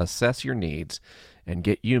assess your needs and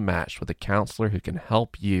get you matched with a counselor who can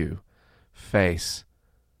help you face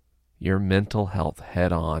your mental health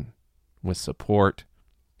head on with support,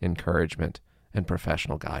 encouragement, and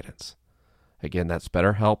professional guidance. Again, that's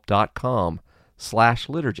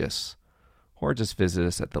betterhelp.com/liturgists, or just visit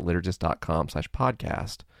us at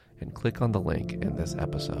theliturgist.com/podcast and click on the link in this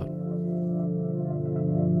episode.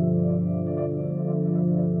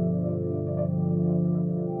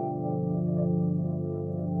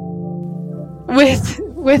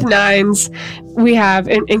 With nines, we have,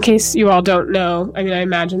 in case you all don't know, I mean, I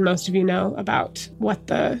imagine most of you know about what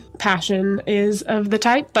the passion is of the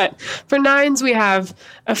type, but for nines, we have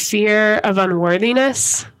a fear of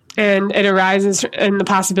unworthiness, and it arises in the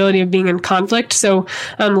possibility of being in conflict. So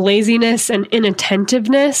laziness and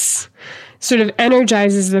inattentiveness sort of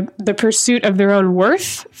energizes the pursuit of their own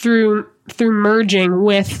worth through merging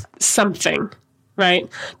with something. Right.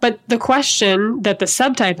 But the question that the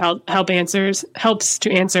subtype helps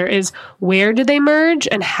to answer is, where do they merge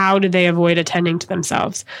and how do they avoid attending to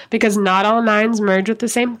themselves? Because not all nines merge with the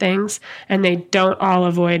same things, and they don't all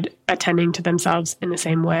avoid attending to themselves in the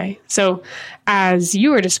same way. So as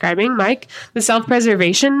you were describing, Mike, the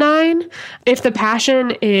self-preservation nine, if the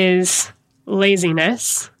passion is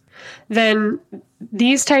laziness, then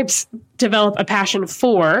these types develop a passion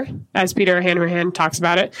for, as Peter Hanrahan talks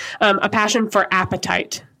about it, a passion for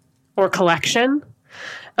appetite or collection.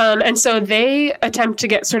 And so they attempt to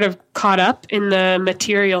get sort of caught up in the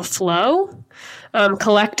material flow,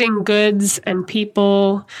 collecting goods and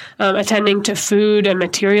people, attending to food and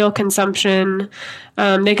material consumption.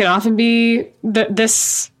 They can often be,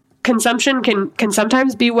 this consumption can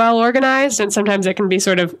sometimes be well organized, and sometimes it can be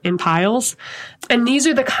sort of in piles. And these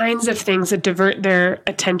are the kinds of things that divert their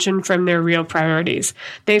attention from their real priorities.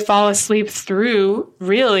 They fall asleep through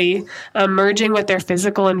really merging with their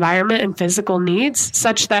physical environment and physical needs,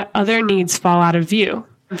 such that other needs fall out of view.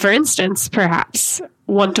 For instance, perhaps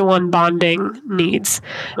one-to-one bonding needs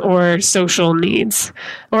or social needs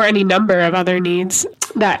or any number of other needs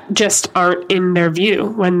that just aren't in their view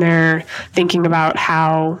when they're thinking about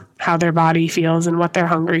how their body feels and what they're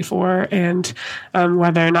hungry for, and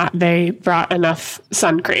whether or not they brought enough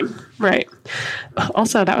sun cream. Right.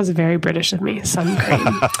 Also, that was very British of me, sun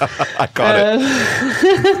cream. I got it.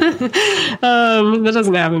 That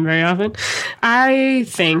doesn't happen very often. I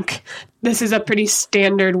think this is a pretty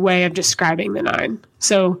standard way of describing the nine.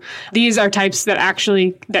 So these are types that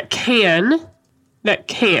can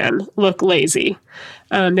look lazy.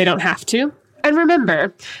 They don't have to. And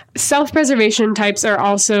remember, self-preservation types are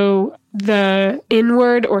also the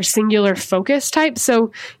inward or singular focus type.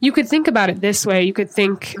 So you could think about it this way. You could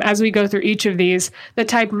think, as we go through each of these, the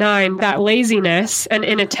type 9, that laziness and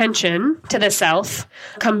inattention to the self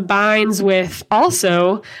combines with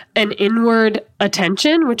also an inward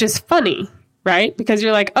attention, which is funny, right? Because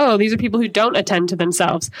you're like, oh, these are people who don't attend to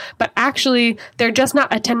themselves. But actually, they're just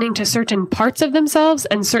not attending to certain parts of themselves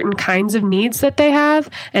and certain kinds of needs that they have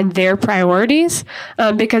and their priorities,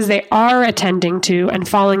 because they are attending to and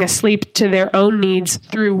falling asleep to their own needs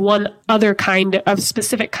through one other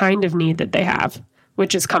specific kind of need that they have,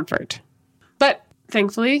 which is comfort. But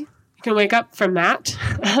thankfully, you can wake up from that.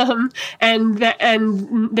 And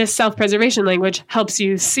this self-preservation language helps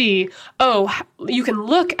you see, you can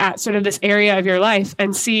look at sort of this area of your life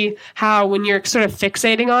and see how when you're sort of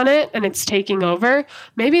fixating on it and it's taking over,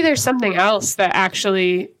 maybe there's something else that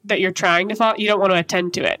you're trying to follow. You don't want to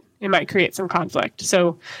attend to it. It might create some conflict.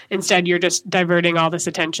 So instead, you're just diverting all this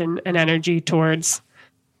attention and energy towards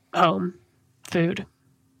home, food,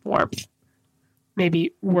 warmth,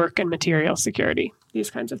 maybe work and material security. These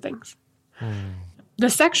kinds of things. The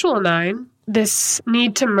sexual 9, this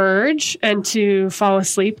need to merge and to fall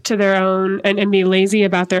asleep to their own and be lazy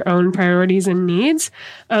about their own priorities and needs,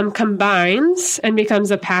 combines and becomes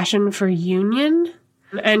a passion for union.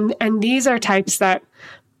 And these are types that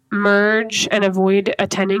merge and avoid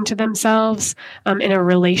attending to themselves in a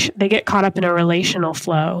relation. They get caught up in a relational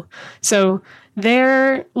flow. So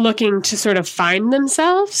they're looking to sort of find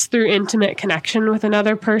themselves through intimate connection with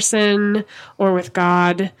another person or with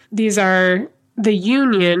God. The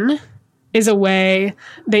union is a way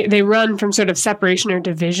they run from sort of separation or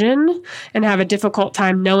division and have a difficult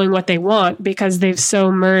time knowing what they want because they've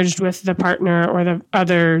so merged with the partner or the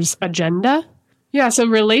other's agenda. Yeah, so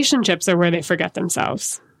relationships are where they forget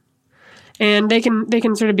themselves. And they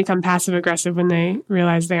can sort of become passive aggressive when they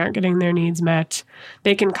realize they aren't getting their needs met.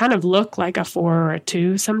 They can kind of look like a 4 or a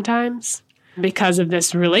 2 sometimes because of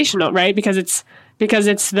this relational, right? Because it's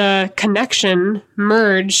the connection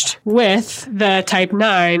merged with the type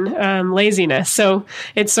 9 laziness. So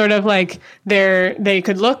it's sort of like they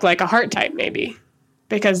could look like a heart type maybe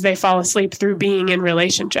because they fall asleep through being in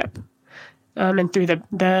relationship and through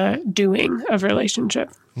the doing of relationship.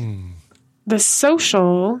 The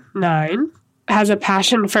social 9 has a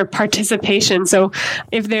passion for participation. So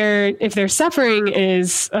if their suffering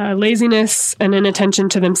is laziness and inattention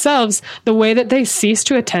to themselves, the way that they cease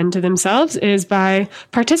to attend to themselves is by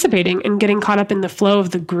participating and getting caught up in the flow of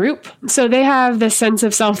the group. So they have this sense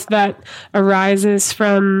of self that arises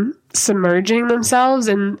from submerging themselves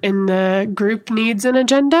in the group needs and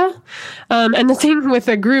agenda. And the thing with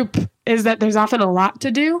a group is that there's often a lot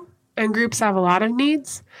to do, and groups have a lot of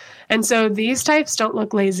needs. And so these types don't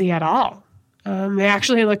look lazy at all. They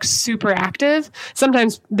actually look super active.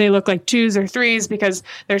 Sometimes they look like 2s or 3s because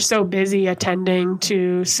they're so busy attending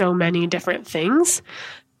to so many different things.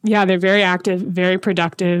 Yeah, they're very active, very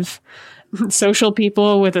productive, social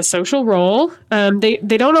people with a social role. They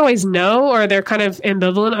don't always know, or they're kind of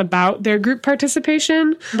ambivalent about their group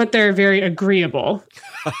participation, but they're very agreeable.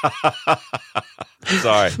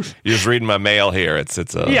 Sorry, you're just reading my mail here. It's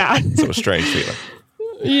a strange feeling.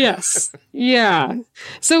 Yes. Yeah.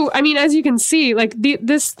 So, I mean, as you can see, like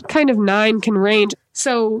this kind of 9 can range.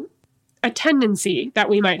 So a tendency that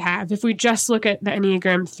we might have, if we just look at the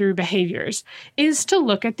Enneagram through behaviors, is to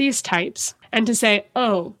look at these types and to say,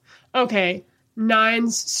 oh, okay,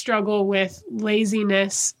 9s struggle with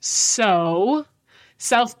laziness. So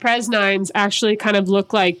self-pres 9s actually kind of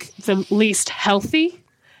look like the least healthy.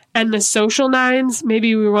 And the social 9s,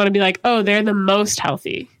 maybe we want to be like, oh, they're the most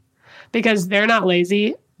healthy. Because they're not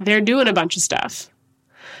lazy, they're doing a bunch of stuff.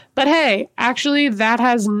 But hey, actually, that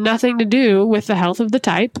has nothing to do with the health of the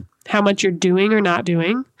type, how much you're doing or not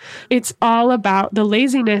doing. It's all about the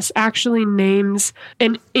laziness actually names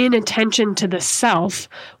an inattention to the self,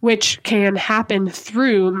 which can happen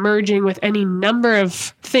through merging with any number of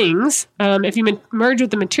things. If you merge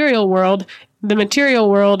with the material world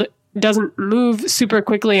doesn't move super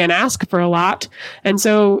quickly and ask for a lot. And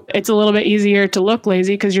so it's a little bit easier to look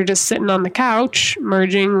lazy because you're just sitting on the couch,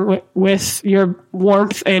 merging with your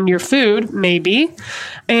warmth and your food, maybe.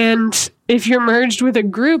 And if you're merged with a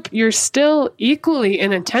group, you're still equally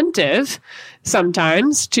inattentive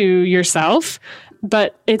sometimes to yourself,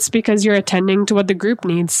 but it's because you're attending to what the group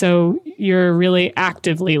needs. So you're really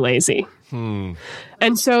actively lazy. And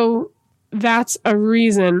so that's a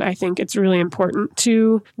reason I think it's really important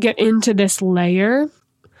to get into this layer.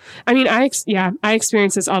 I mean, I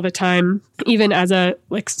experience this all the time, even as a,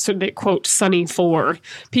 like, so they quote, sunny 4.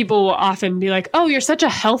 People will often be like, oh, you're such a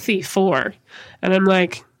healthy 4. And I'm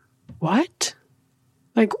like, what?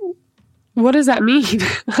 Like, what does that mean?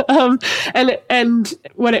 And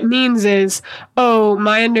what it means is, oh,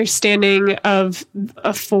 my understanding of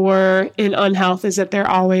a 4 in unhealth is that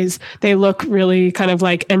they look really kind of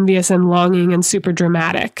like envious and longing and super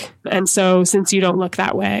dramatic. And so since you don't look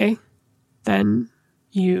that way, then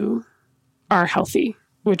you are healthy,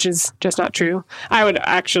 which is just not true. I would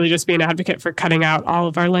actually just be an advocate for cutting out all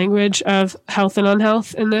of our language of health and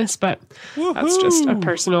unhealth in this, but that's just a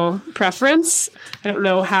personal preference. I don't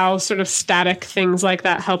know how sort of static things like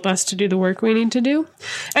that help us to do the work we need to do.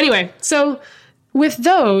 Anyway, so with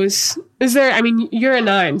those, you're a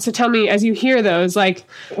 9, so tell me, as you hear those, like,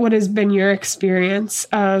 what has been your experience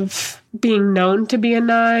of being known to be a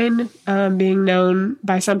 9, being known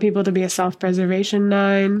by some people to be a self-preservation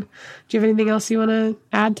 9? Do you have anything else you want to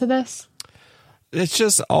add to this? It's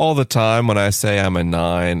just all the time when I say I'm a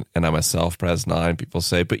 9 and I'm a self-pres 9, people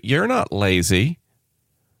say, but you're not lazy.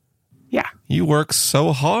 Yeah. You work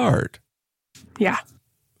so hard. Yeah.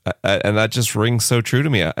 And that just rings so true to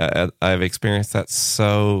me. I've experienced that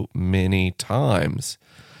so many times.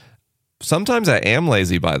 Sometimes I am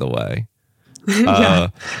lazy, by the way.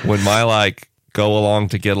 When my go along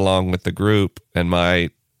to get along with the group and my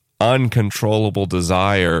uncontrollable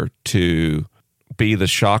desire to be the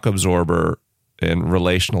shock absorber in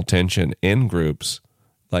relational tension in groups,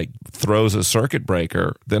 like throws a circuit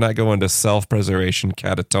breaker, then I go into self-preservation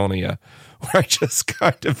catatonia, where I just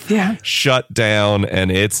kind of shut down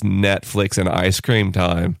and it's Netflix and ice cream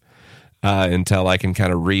time until I can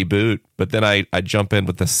kind of reboot. But then I jump in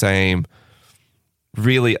with the same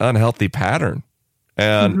really unhealthy pattern.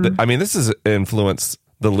 And I mean, this has influenced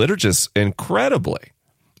the liturgists incredibly.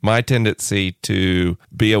 My tendency to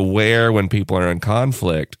be aware when people are in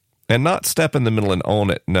conflict and not step in the middle and own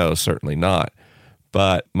it. No, certainly not.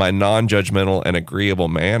 But my non-judgmental and agreeable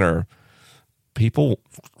manner, people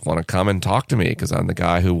want to come and talk to me because I'm the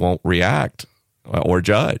guy who won't react or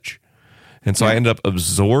judge. And so I end up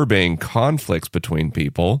absorbing conflicts between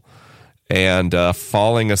people and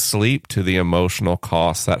falling asleep to the emotional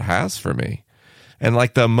cost that has for me. And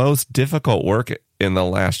like the most difficult work in the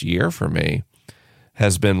last year for me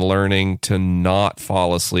has been learning to not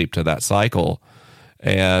fall asleep to that cycle.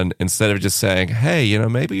 And instead of just saying, hey, you know,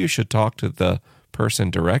 maybe you should talk to the person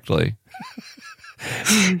directly.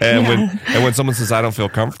 When someone says, I don't feel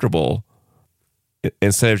comfortable,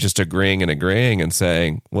 instead of just agreeing and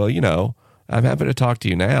saying, well, you know, I'm happy to talk to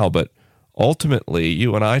you now, but ultimately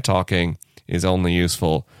you and I talking is only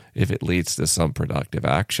useful if it leads to some productive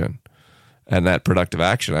action. And that productive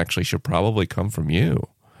action actually should probably come from you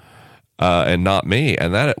and not me.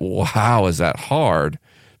 And wow, is that hard,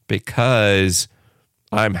 because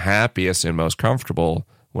I'm happiest and most comfortable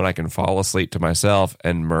when I can fall asleep to myself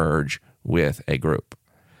and merge with a group.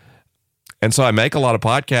 And so I make a lot of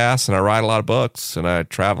podcasts and I write a lot of books and I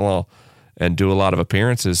travel and do a lot of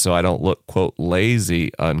appearances so I don't look, quote,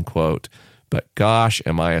 lazy, unquote. But gosh,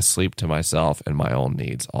 am I asleep to myself and my own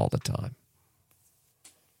needs all the time.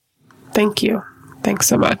 Thank you. Thanks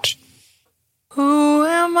so much. Who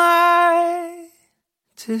am I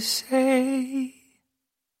to say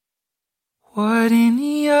what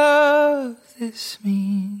any of this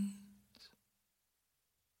means?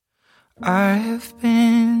 I have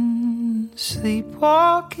been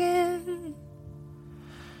sleepwalking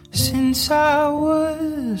since I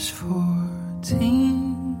was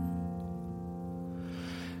 14.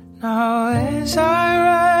 Now as I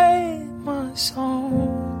write my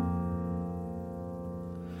song,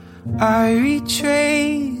 I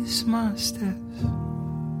retrace my steps.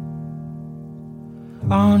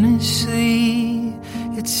 Honestly,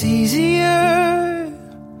 it's easier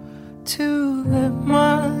to let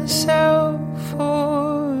myself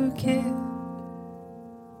forget.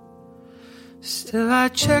 Still I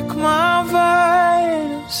check my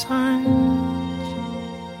vital signs.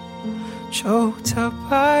 Choked up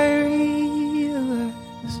I realize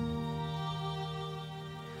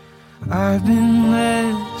I've been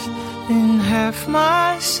less than half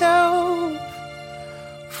myself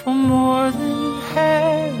for more than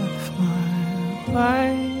half my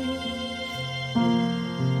life.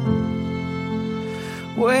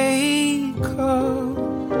 Wake up,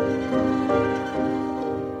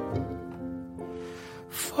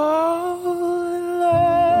 fall in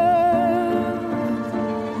love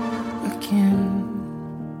again,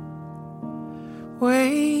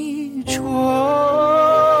 wage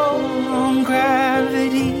war on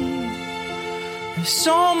gravity. There's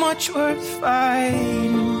so much worth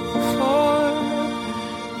fighting for.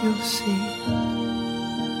 You'll see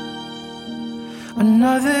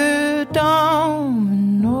another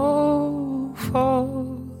domino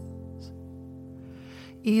falls.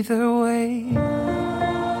 Either way,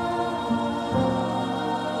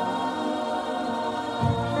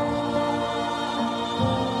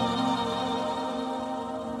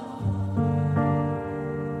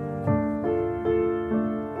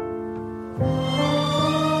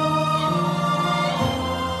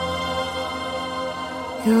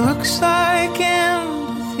 it looks like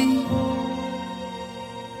empathy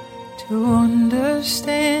to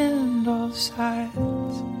understand all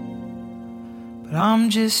sides, but I'm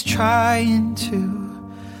just trying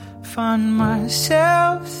to find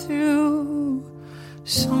myself through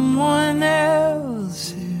someone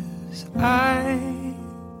else's eyes.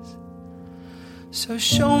 So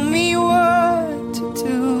show me what to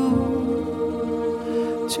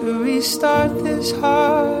do to restart this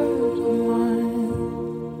heart of mine.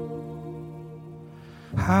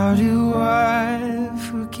 How do I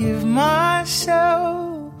forgive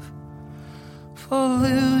myself for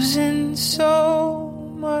losing so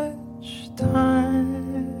much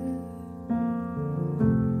time?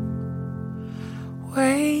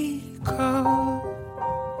 Wake up,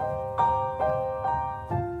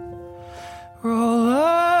 roll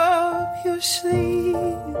up your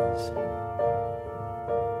sleeves.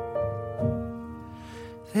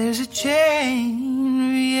 There's a chain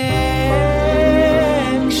reaction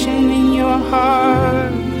in your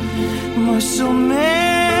heart, muscle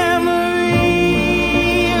memory.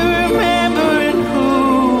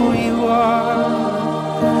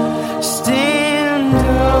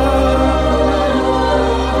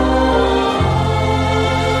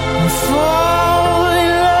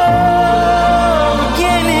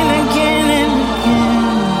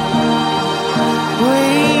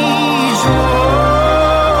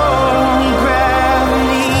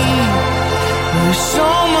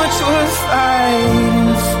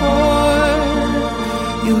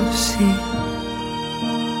 feet.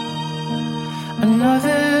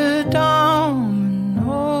 Another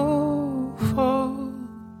domino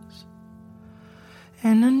falls,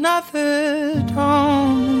 and another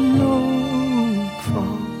domino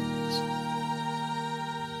falls.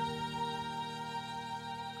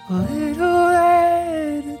 A little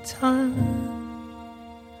at a time,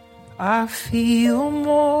 I feel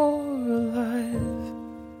more alive.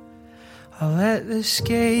 I let the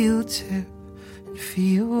scale tip and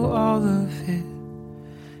feel all of it.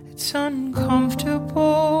 It's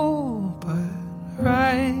uncomfortable, but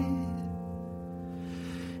right.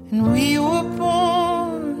 And we were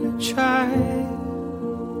born to try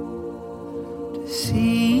to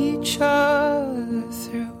see each other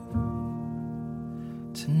through,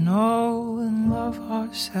 to know and love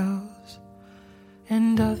ourselves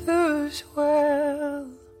and others well.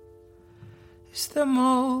 It's the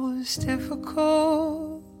most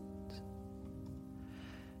difficult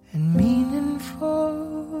and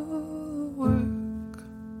meaningful work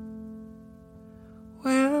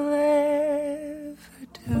we'll ever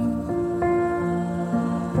do.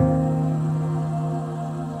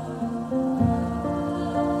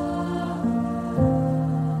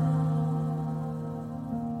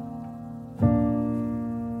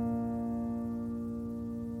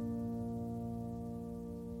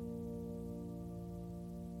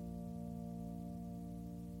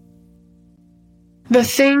 The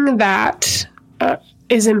thing that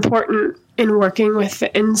is important in working with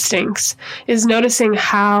the instincts is noticing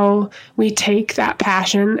how we take that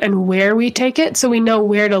passion and where we take it, so we know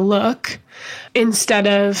where to look instead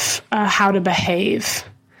of how to behave.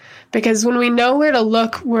 Because when we know where to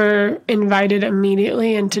look, we're invited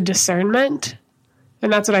immediately into discernment. And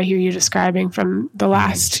that's what I hear you describing from the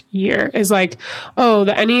last year, is like, oh,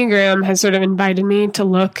 the Enneagram has sort of invited me to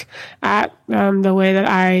look at the way that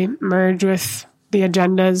I merge with the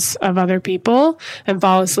agendas of other people and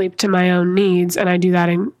fall asleep to my own needs. And I do that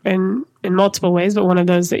in multiple ways, but one of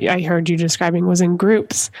those that I heard you describing was in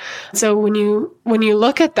groups. So when you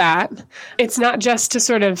look at that, it's not just to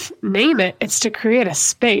sort of name it, it's to create a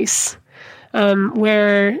space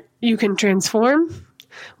where you can transform,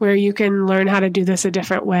 where you can learn how to do this a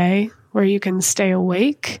different way, where you can stay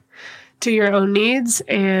awake to your own needs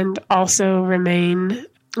and also remain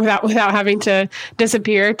without having to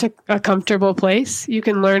disappear to a comfortable place. You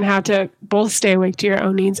can learn how to both stay awake to your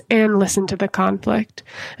own needs and listen to the conflict.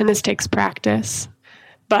 And this takes practice.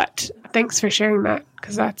 But thanks for sharing that,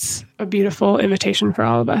 because that's a beautiful invitation for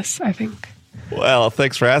all of us, I think. Well,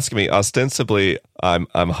 thanks for asking me. Ostensibly, I'm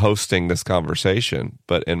hosting this conversation,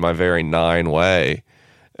 but in my very 9 way,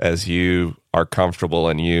 as you are comfortable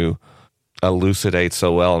and you elucidate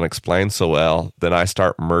so well and explain so well, then I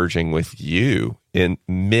start merging with you in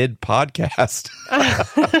mid-podcast.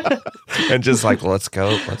 And just like, let's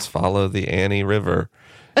go, let's follow the Annie River.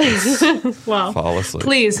 Well, fall asleep.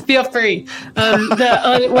 Please feel free.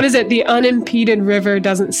 What is it? The unimpeded river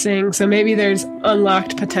doesn't sing. So maybe there's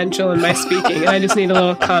unlocked potential in my speaking, and I just need a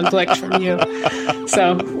little conflict from you.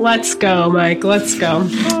 So let's go, Mike. Let's go.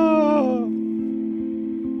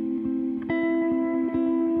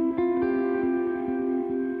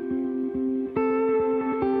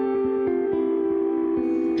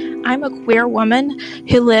 I'm a queer woman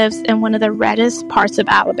who lives in one of the reddest parts of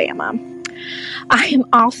Alabama. I am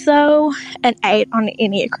also an 8 on the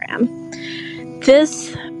Enneagram.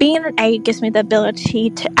 This, being an 8, gives me the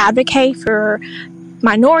ability to advocate for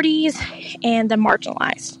minorities and the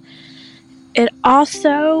marginalized. It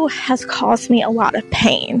also has caused me a lot of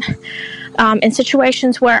pain in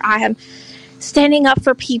situations where I am standing up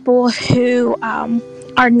for people who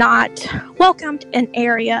are not welcomed in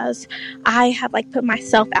areas. I have put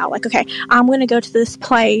myself out, okay, I'm going to go to this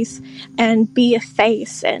place and be a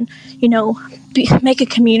face and, make a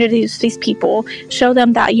community with these people, show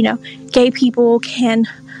them that, gay people can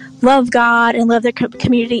love God and love their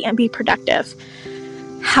community and be productive.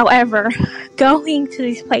 However, going to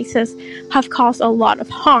these places have caused a lot of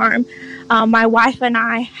harm. My wife and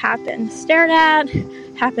I have been stared at,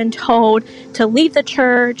 have been told to leave the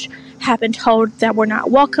church, have been told that we're not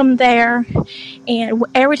welcome there. And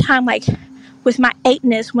every time, with my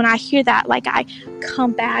 8-ness, when I hear that, I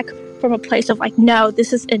come back from a place of no,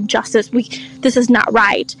 this is injustice. This is not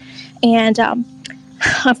right. And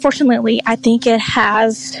unfortunately, I think it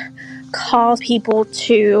has caused people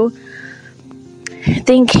to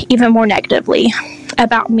think even more negatively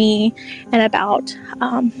about me and about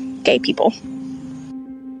gay people.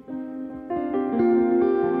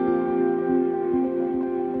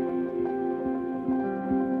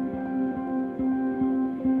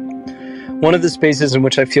 One of the spaces in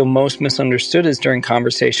which I feel most misunderstood is during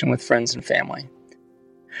conversation with friends and family.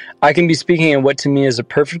 I can be speaking in what to me is a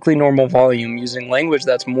perfectly normal volume using language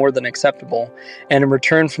that's more than acceptable, and in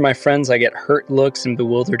return from my friends I get hurt looks and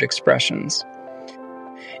bewildered expressions.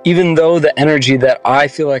 Even though the energy that I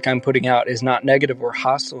feel like I'm putting out is not negative or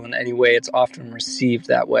hostile in any way, it's often received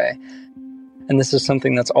that way. And this is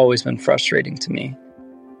something that's always been frustrating to me.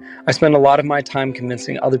 I spend a lot of my time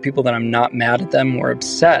convincing other people that I'm not mad at them or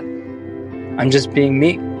upset. I'm just being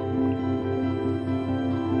me.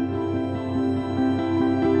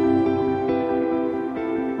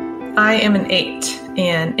 I am an 8,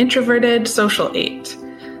 an introverted social 8.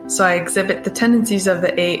 So I exhibit the tendencies of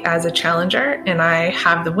the 8 as a challenger, and I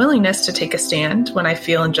have the willingness to take a stand when I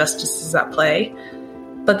feel injustice is at play.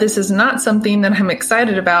 But this is not something that I'm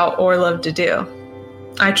excited about or love to do.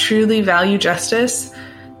 I truly value justice,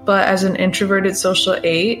 but as an introverted social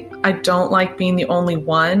 8, I don't like being the only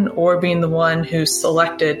one or being the one who's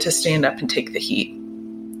selected to stand up and take the heat.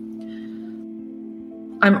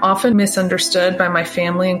 I'm often misunderstood by my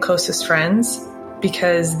family and closest friends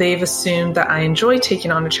because they've assumed that I enjoy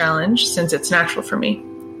taking on a challenge since it's natural for me.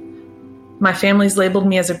 My family's labeled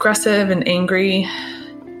me as aggressive and angry.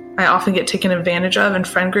 I often get taken advantage of in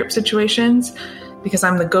friend group situations because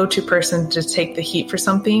I'm the go-to person to take the heat for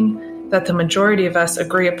something that the majority of us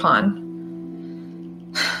agree upon.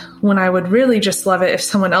 When I would really just love it if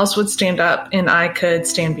someone else would stand up and I could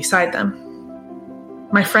stand beside them.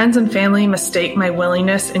 My friends and family mistake my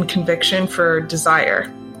willingness and conviction for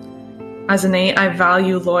desire. As an 8, I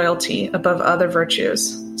value loyalty above other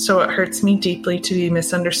virtues, so it hurts me deeply to be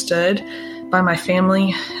misunderstood by my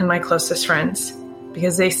family and my closest friends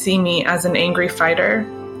because they see me as an angry fighter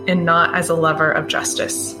and not as a lover of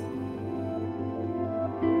justice.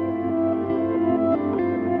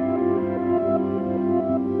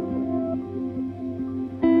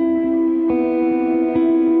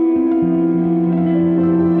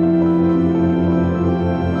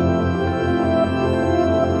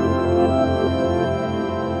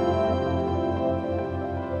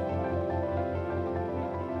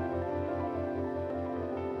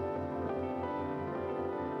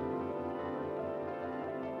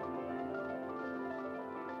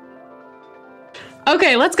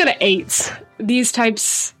 Okay, let's go to 8s. These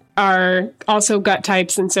types are also gut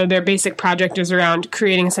types, and so their basic project is around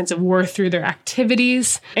creating a sense of worth through their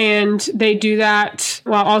activities. And they do that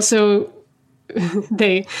while also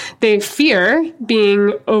they fear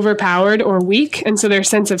being overpowered or weak, and so their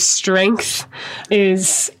sense of strength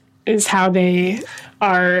is how they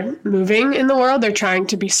are moving in the world. They're trying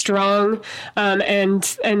to be strong,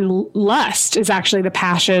 and lust is actually the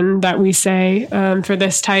passion that we say for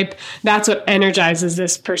this type. That's what energizes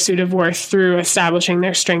this pursuit of worth through establishing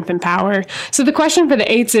their strength and power. So the question for the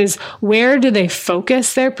 8s is, where do they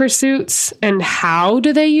focus their pursuits and how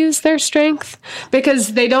do they use their strength?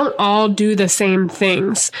 Because they don't all do the same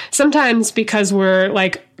things. Sometimes because we're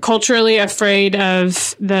like culturally afraid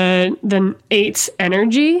of the 8's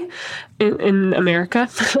energy in America,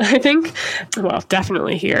 I think. Well,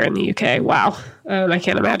 definitely here in the UK. Wow. I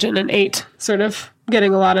can't imagine an 8 sort of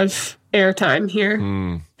getting a lot of airtime here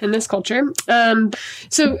in this culture.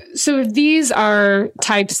 So these are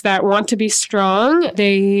types that want to be strong,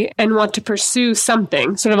 and want to pursue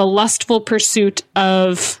something, sort of a lustful pursuit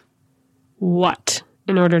of what?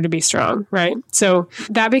 In order to be strong, right? So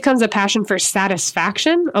that becomes a passion for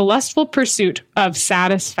satisfaction, a lustful pursuit of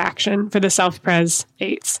satisfaction for the self-pres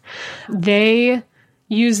 8s. They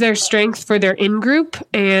use their strength for their in-group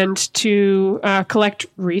and to collect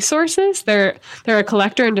resources. They're a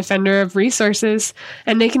collector and defender of resources,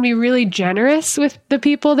 and they can be really generous with the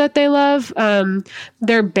people that they love.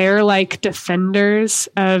 They're bear-like defenders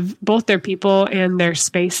of both their people and their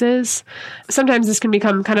spaces. Sometimes this can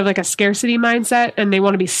become kind of like a scarcity mindset, and they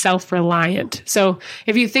want to be self-reliant. So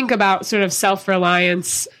if you think about sort of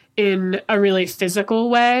self-reliance in a really physical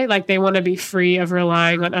way, like they want to be free of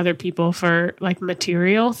relying on other people for like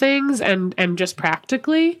material things and just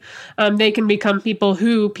practically, they can become people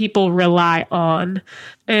who people rely on.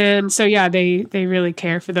 And so, yeah, they really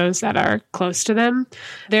care for those that are close to them.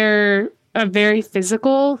 They're a very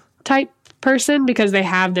physical type person because they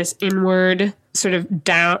have this inward sort of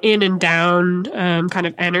down, in and down kind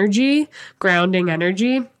of energy, grounding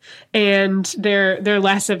energy. And they're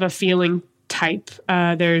less of a feeling type.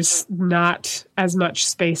 There's not as much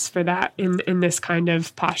space for that in this kind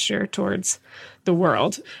of posture towards the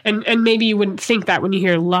world. And maybe you wouldn't think that when you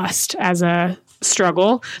hear lust as a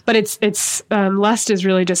struggle, but it's lust is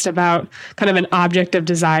really just about kind of an object of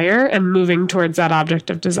desire and moving towards that object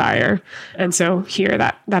of desire. And so here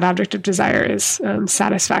that object of desire is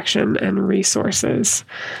satisfaction and resources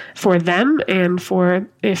for them, and for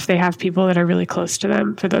if they have people that are really close to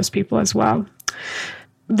them, for those people as well.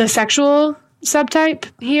 The sexual subtype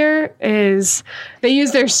here is they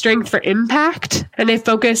use their strength for impact, and they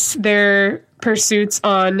focus their pursuits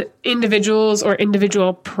on individuals or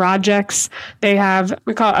individual projects. They have,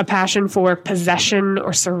 we call it a passion for possession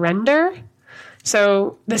or surrender.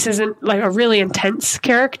 So this isn't like a really intense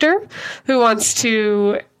character who wants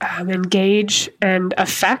to engage and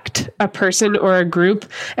affect a person or a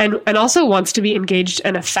group, and also wants to be engaged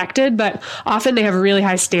and affected, but often they have really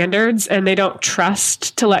high standards and they don't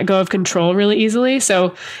trust to let go of control really easily.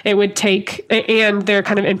 So it would take, and they're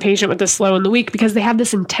kind of impatient with the slow and the weak because they have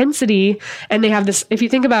this intensity, and they have this, if you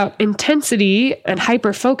think about intensity and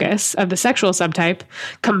hyper focus of the sexual subtype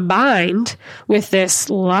combined with this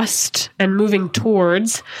lust and moving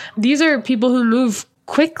towards, these are people who move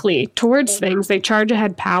quickly towards things. They charge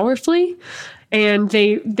ahead powerfully, and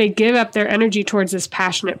they give up their energy towards this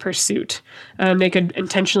passionate pursuit. They could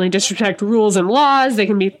intentionally disrespect rules and laws. They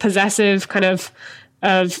can be possessive, kind of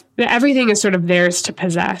everything is sort of theirs to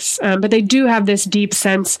possess. But they do have this deep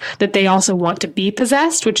sense that they also want to be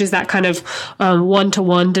possessed, which is that kind of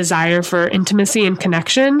one-to-one desire for intimacy and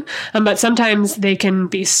connection. But sometimes they can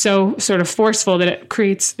be so sort of forceful that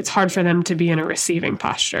it's hard for them to be in a receiving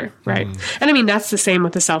posture, right? And I mean, that's the same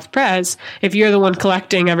with the self-pres. If you're the one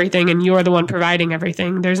collecting everything and you're the one providing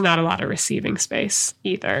everything, there's not a lot of receiving space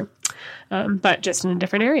either, but just in a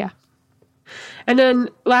different area. And then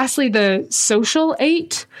lastly, the social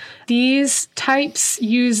 8. These types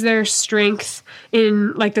use their strength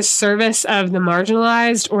in like the service of the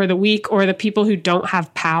marginalized or the weak or the people who don't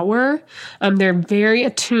have power. They're very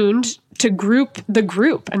attuned to the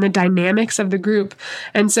group and the dynamics of the group.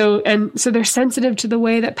 And so they're sensitive to the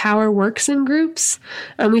way that power works in groups.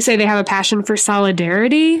 We say they have a passion for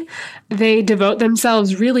solidarity. They devote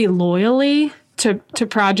themselves really loyally to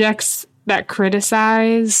projects that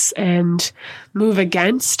criticize and move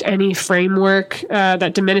against any framework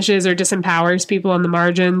that diminishes or disempowers people on the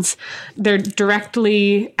margins. They're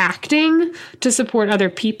directly acting to support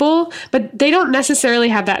other people, but they don't necessarily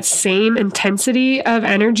have that same intensity of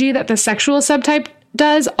energy that the sexual subtype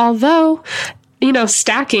does, although,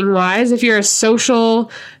 stacking wise, if you're a social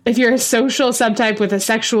subtype with a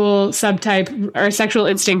sexual subtype or a sexual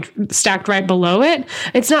instinct stacked right below it,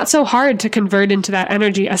 it's not so hard to convert into that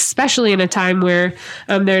energy, especially in a time where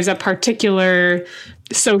there's a particular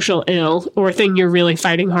social ill or thing you're really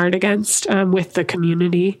fighting hard against with the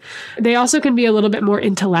community. They also can be a little bit more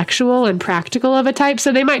intellectual and practical of a type.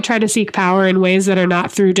 So they might try to seek power in ways that are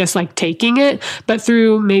not through just like taking it, but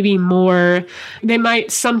through maybe more, they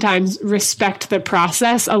might sometimes respect the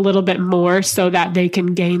process a little bit more so that they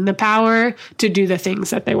can gain the power to do the things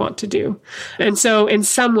that they want to do. And so in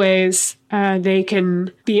some ways, they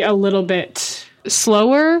can be a little bit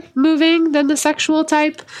slower moving than the sexual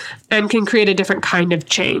type and can create a different kind of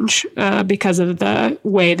change because of the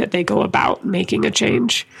way that they go about making a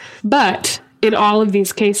change. But in all of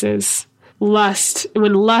these cases,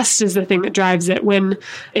 when lust is the thing that drives it, when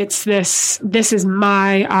it's this is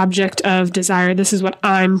my object of desire, this is what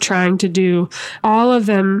I'm trying to do, all of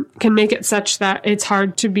them can make it such that it's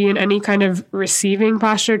hard to be in any kind of receiving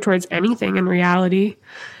posture towards anything in reality.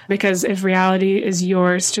 Because if reality is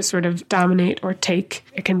yours to sort of dominate or take,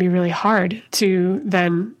 it can be really hard to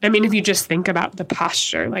then, if you just think about the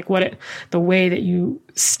posture, like the way that you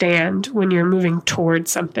stand when you're moving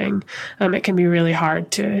towards something, it can be really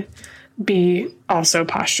hard to be also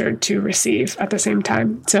postured to receive at the same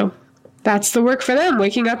time. So that's the work for them,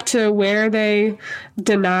 waking up to where they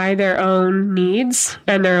deny their own needs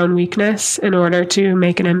and their own weakness in order to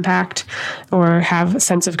make an impact or have a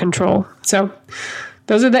sense of control. So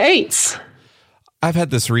those are the 8s. I've had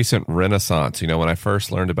this recent renaissance. When I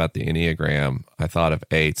first learned about the Enneagram, I thought of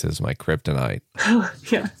 8s as my kryptonite.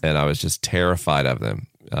 Yeah. And I was just terrified of them.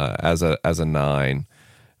 As a 9,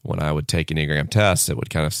 when I would take Enneagram tests, it would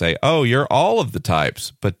kind of say, oh, you're all of the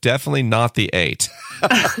types, but definitely not the 8.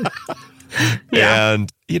 Yeah.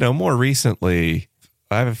 And, more recently,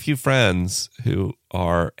 I have a few friends who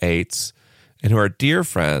are 8s and who are dear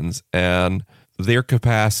friends, and their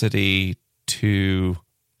capacity to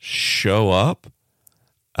show up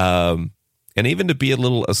and even to be a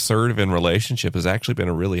little assertive in relationship has actually been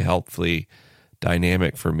a really helpful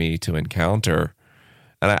dynamic for me to encounter.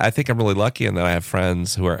 And I think I'm really lucky in that I have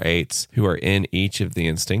friends who are 8s who are in each of the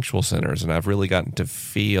instinctual centers, and I've really gotten to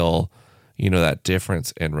feel, that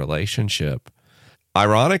difference in relationship.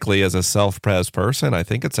 Ironically, as a self-pres person, I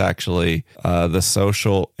think it's actually the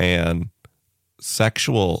social and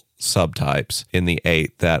sexual subtypes in the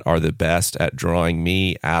 8 that are the best at drawing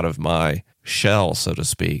me out of my shell, so to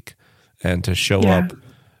speak, and to show up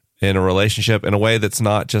in a relationship in a way that's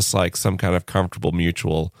not just like some kind of comfortable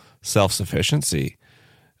mutual self-sufficiency,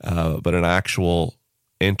 but an actual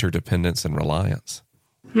interdependence and reliance.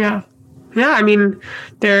 Yeah. I mean,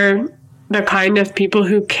 they're the kind of people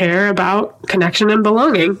who care about connection and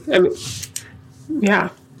belonging. I mean, yeah.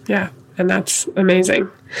 And that's amazing.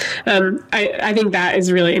 I think that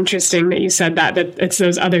is really interesting that you said that it's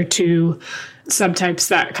those other two subtypes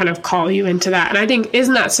that kind of call you into that. And I think,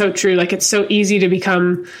 isn't that so true? Like, it's so easy to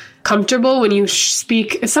become comfortable when you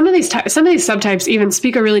speak. Some of these subtypes even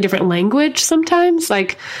speak a really different language sometimes.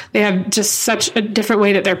 Like, they have just such a different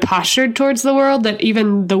way that they're postured towards the world that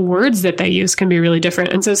even the words that they use can be really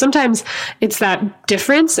different. And so sometimes it's that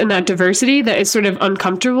difference and that diversity that is sort of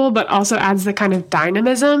uncomfortable, but also adds the kind of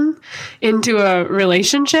dynamism into a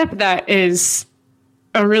relationship that is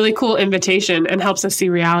a really cool invitation and helps us see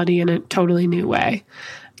reality in a totally new way.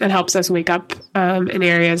 It helps us wake up in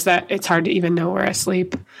areas that it's hard to even know we're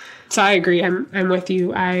asleep. So I agree. I'm with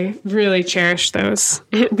you. I really cherish those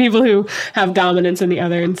people who have dominance in the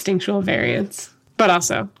other instinctual variants. But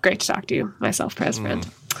also, great to talk to you, my self-pres friend.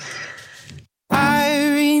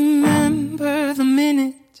 I remember the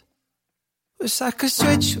minute it was like a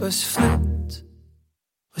switch was flipped.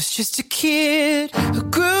 Was just a kid who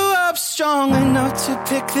grew up strong enough to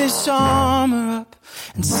pick this armor up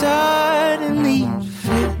and suddenly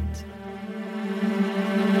fit.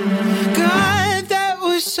 God, that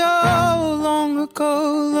was so long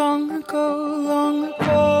ago, long ago, long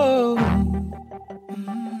ago.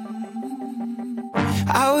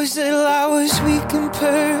 I was little, I was weak and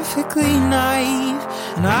perfectly naive,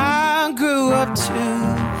 and I grew up too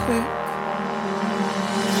quick.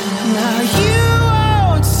 Now you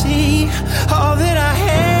see all that I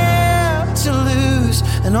had to lose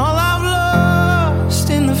and all I've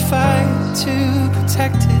lost in the fight to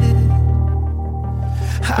protect it.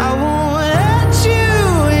 I won't let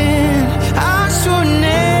you in, I swore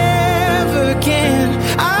never again.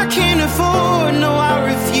 I can't afford, no, I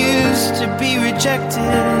refuse to be rejected.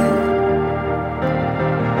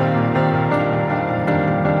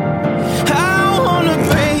 I wanna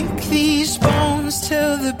break these bones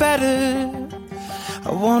till they're better.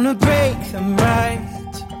 I wanna break them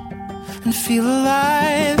right and feel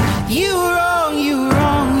alive. You were wrong, you were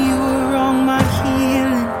wrong, you were wrong. My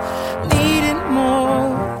healing needed more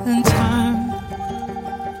than time.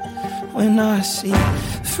 When I see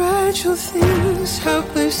fragile things,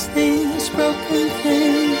 helpless things, broken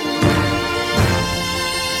things,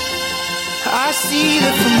 I see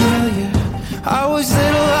the familiar. I was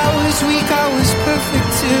little, I was weak, I was perfect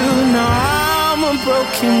too. Now I'm a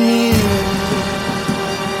broken mirror.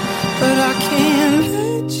 But I can't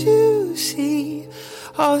let you see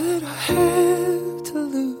all that I have to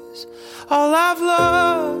lose, all I've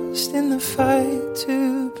lost in the fight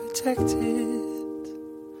to protect it.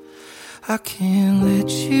 I can't let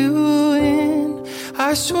you in,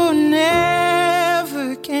 I swore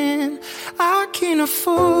never again. I can't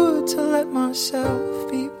afford to let myself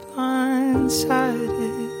be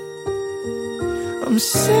blindsided. I'm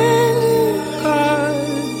standing guard,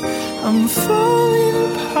 I'm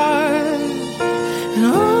falling apart, and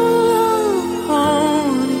all I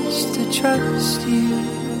want is to trust you.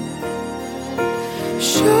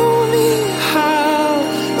 Show me how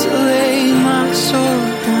to lay my soul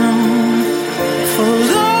down for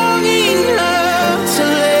long enough to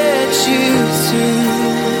let you through.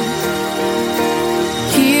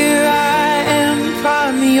 Here I am, pry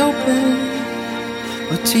me open.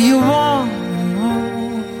 What do you want?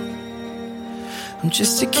 I'm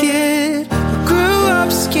just a kid who grew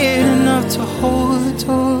up scared enough to hold the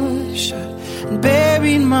door shut and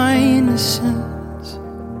buried my innocence.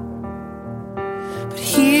 But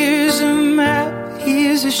here's a map,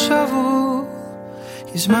 here's a shovel,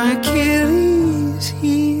 here's my Achilles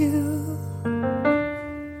heel.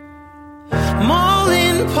 I'm all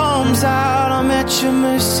in, palms out, I'm at your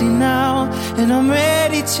mercy now, and I'm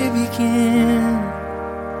ready to begin.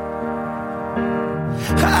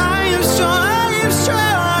 I am strong,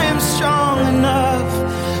 I am strong enough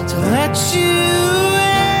to let you in.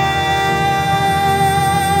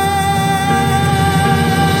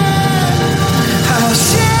 I'll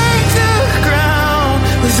shake the ground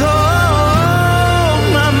with all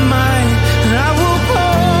my might, and I will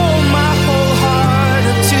pull my whole heart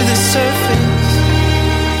up to the surface.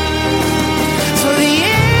 For the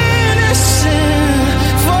innocent,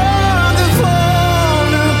 for the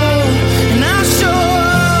vulnerable, and I'll show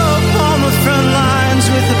up on the front lines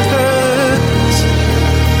with a purpose.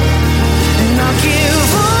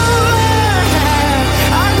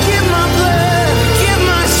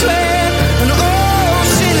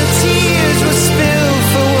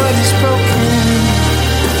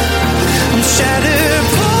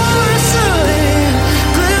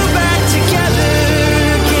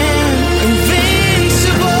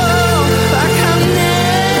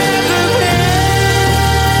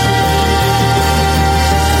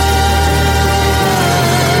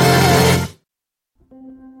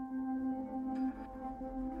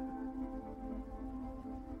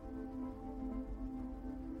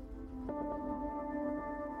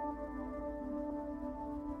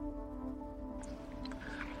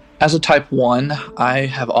 As a type 1, I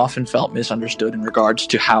have often felt misunderstood in regards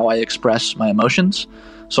to how I express my emotions.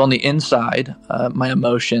 So on the inside, my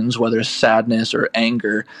emotions, whether it's sadness or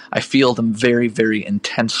anger, I feel them very, very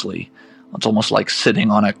intensely. It's almost like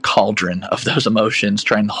sitting on a cauldron of those emotions,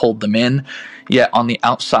 trying to hold them in. Yet on the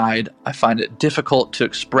outside, I find it difficult to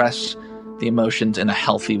express the emotions in a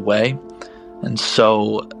healthy way. And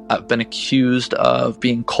so I've been accused of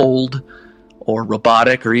being cold or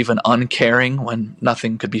robotic or even uncaring when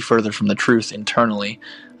nothing could be further from the truth internally.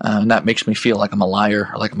 And that makes me feel like I'm a liar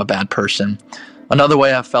or like I'm a bad person. Another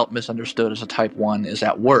way I've felt misunderstood as a type 1 is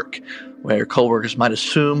at work, where coworkers might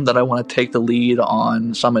assume that I want to take the lead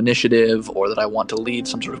on some initiative or that I want to lead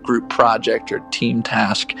some sort of group project or team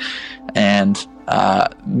task. And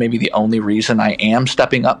maybe the only reason I am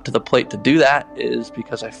stepping up to the plate to do that is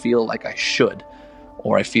because I feel like I should,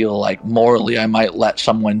 or I feel like morally I might let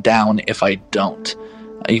someone down if I don't,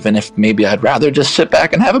 even if maybe I'd rather just sit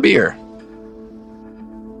back and have a beer.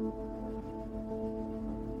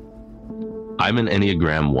 I'm an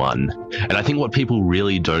Enneagram 1, and I think what people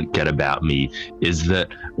really don't get about me is that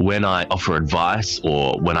when I offer advice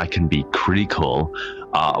or when I can be critical,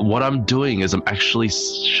 what I'm doing is I'm actually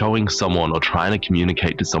showing someone or trying to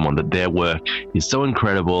communicate to someone that their work is so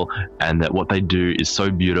incredible and that what they do is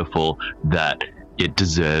so beautiful that it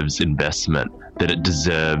deserves investment, that it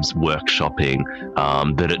deserves workshopping,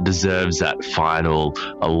 that it deserves that final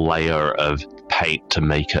layer of paint to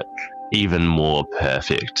make it even more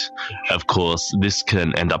perfect. Of course, this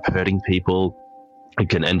can end up hurting people. It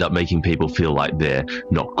can end up making people feel like they're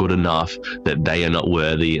not good enough, that they are not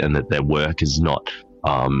worthy, and that their work is not,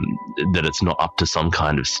 that it's not up to some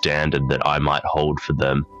kind of standard that I might hold for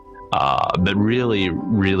them. But really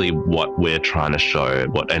what we're trying to show,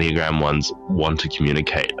 what Enneagram 1s want to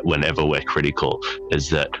communicate whenever we're critical, is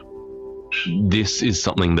that this is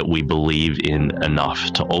something that we believe in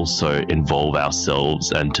enough to also involve ourselves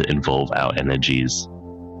and to involve our energies.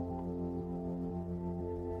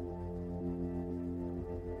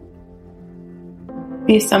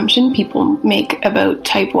 The assumption people make about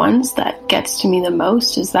type 1s that gets to me the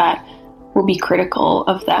most is that we'll be critical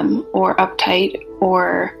of them or uptight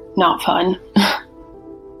or not fun.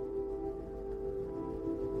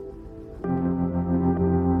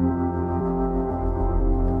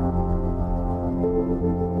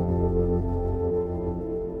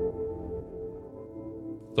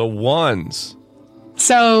 The 1s.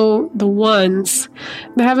 So the 1s,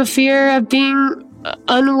 they have a fear of being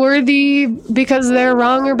unworthy because they're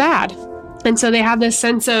wrong or bad. And so they have this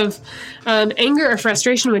sense of anger or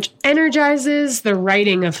frustration, which energizes the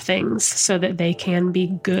righting of things so that they can be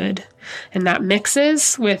good. And that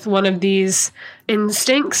mixes with one of these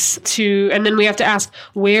instincts and then we have to ask,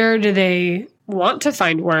 where do they want to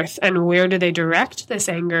find worth and where do they direct this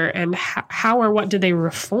anger and how or what do they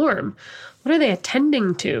reform? What are they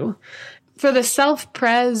attending to? For the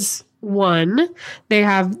self-pres 1, they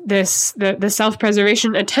have this the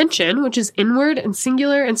self-preservation attention, which is inward and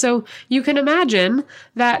singular. And so you can imagine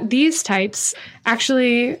that these types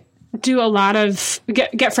actually do a lot of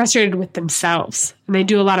get frustrated with themselves, and they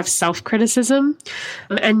do a lot of self-criticism.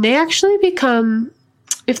 And they actually become,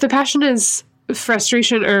 if the passion is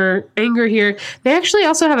frustration or anger here, they actually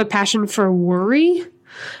also have a passion for worry,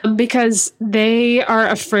 because they are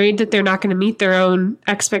afraid that they're not going to meet their own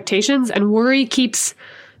expectations, and worry keeps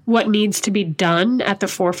what needs to be done at the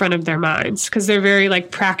forefront of their minds because they're very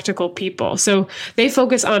practical people. So they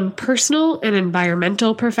focus on personal and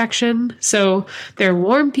environmental perfection. So they're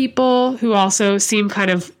warm people who also seem kind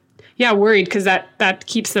of worried because that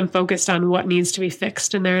keeps them focused on what needs to be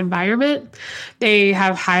fixed in their environment. They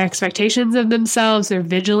have high expectations of themselves. They're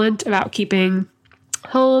vigilant about keeping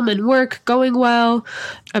home and work going well,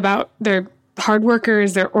 about they're hard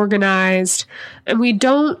workers, they're organized, and we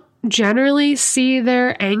don't generally see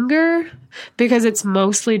their anger because it's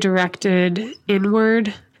mostly directed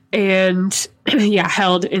inward and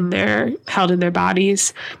held in their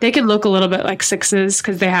bodies. They can look a little bit like 6s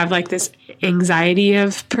because they have this anxiety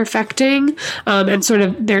of perfecting, and sort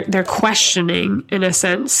of they're questioning in a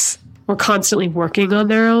sense, or constantly working on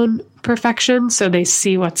their own perfection, so they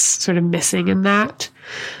see what's sort of missing in that.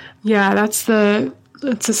 That's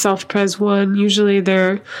a self-pres 1. Usually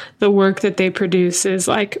the work that they produce is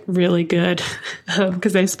really good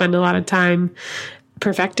because they spend a lot of time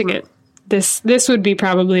perfecting it. This would be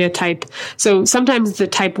probably a type. So sometimes the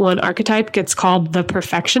type 1 archetype gets called the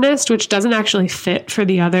perfectionist, which doesn't actually fit for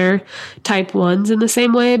the other type 1s in the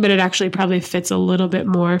same way, but it actually probably fits a little bit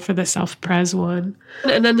more for the self-pres 1.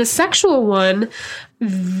 And then the sexual 1,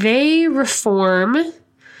 they reform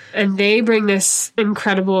and they bring this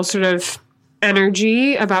incredible sort of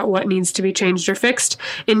energy about what needs to be changed or fixed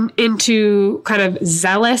into kind of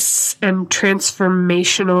zealous and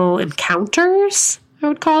transformational encounters, I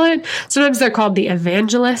would call it. Sometimes they're called the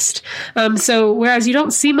evangelist. So whereas you don't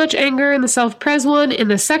see much anger in the self-pres one, in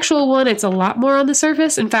the sexual one, it's a lot more on the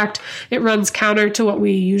surface. In fact, it runs counter to what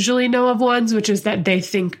we usually know of ones, which is that they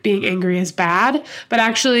think being angry is bad. But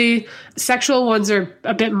actually, sexual ones are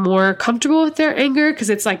a bit more comfortable with their anger because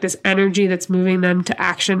it's like this energy that's moving them to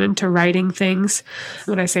action and to writing things.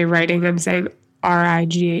 When I say writing, I'm saying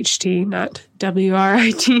R-I-G-H-T, not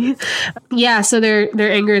W-R-I-T. Yeah, so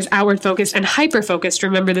their anger is outward focused and hyper focused.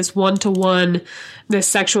 Remember, this one-to-one, this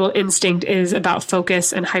sexual instinct is about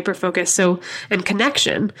focus and hyper focus, and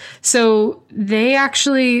connection. So they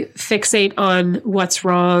actually fixate on what's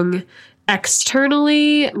wrong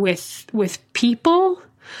externally with people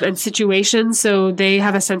and situations. So they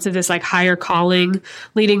have a sense of this like higher calling,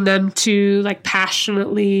 leading them to like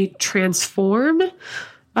passionately transform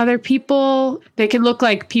other people. They can look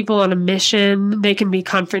like people on a mission. They can be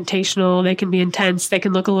confrontational. They can be intense. They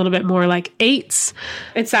can look a little bit more like 8s.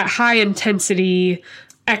 It's that high intensity,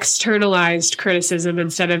 externalized criticism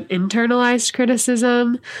instead of internalized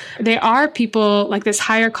criticism. They are people like this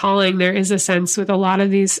higher calling. There is a sense with a lot of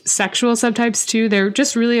these sexual subtypes too. They're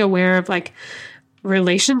just really aware of like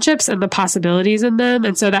relationships and the possibilities in them.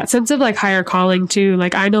 And so that sense of like higher calling too,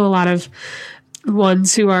 like I know a lot of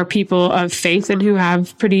ones who are people of faith and who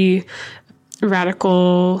have pretty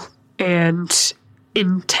radical and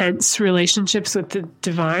intense relationships with the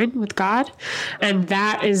divine, with God. And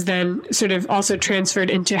that is then sort of also transferred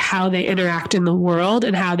into how they interact in the world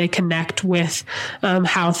and how they connect with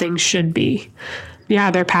how things should be. Yeah,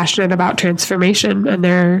 they're passionate about transformation and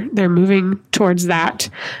they're moving towards that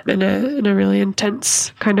in a really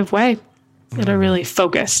intense kind of way, in a really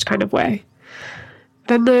focused kind of way.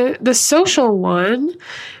 Then the social one,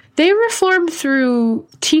 they reform through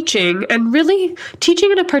teaching and really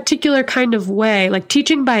teaching in a particular kind of way, like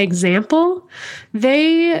teaching by example.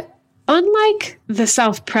 They, unlike the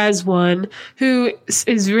self-pres one, who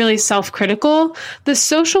is really self-critical, the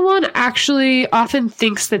social one actually often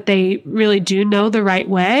thinks that they really do know the right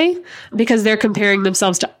way because they're comparing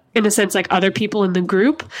themselves to, in a sense, like other people in the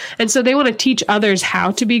group. And so they want to teach others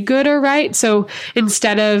how to be good or right. So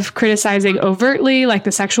instead of criticizing overtly, like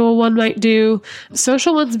the sexual one might do,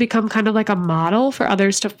 social ones become kind of like a model for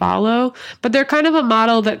others to follow. But they're kind of a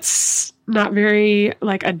model that's not very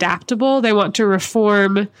like adaptable. They want to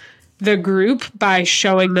reform the group by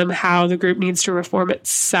showing them how the group needs to reform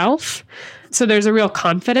itself. So there's a real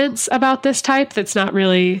confidence about this type that's not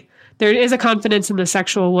really... There is a confidence in the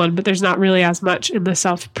sexual one, but there's not really as much in the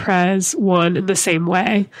self-pres one in the same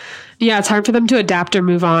way. Yeah, it's hard for them to adapt or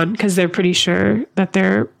move on because they're pretty sure that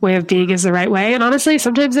their way of being is the right way. And honestly,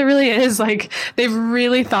 sometimes it really is. Like, they've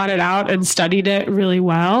really thought it out and studied it really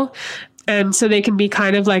well. And so they can be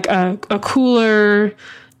kind of like a cooler,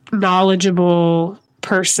 knowledgeable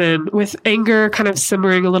person with anger kind of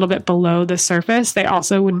simmering a little bit below the surface. They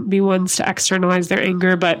also wouldn't be ones to externalize their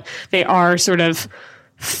anger, but they are sort of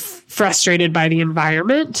frustrated by the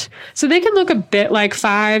environment. So they can look a bit like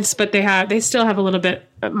 5s, but they still have a little bit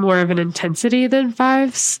more of an intensity than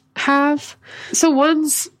 5s have. So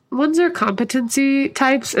ones are competency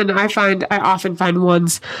types, and I often find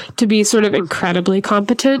 1s to be sort of incredibly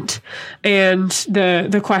competent. And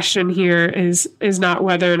the question here is not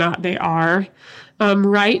whether or not they are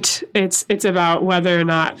right. It's about whether or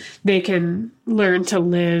not they can learn to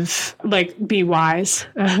live, like be wise,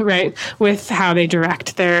 right, with how they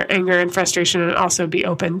direct their anger and frustration, and also be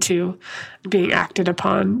open to being acted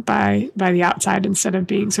upon by the outside instead of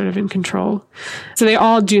being sort of in control. So they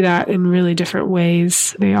all do that in really different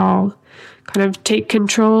ways. They all kind of take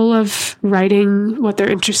control of writing what they're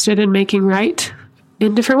interested in making right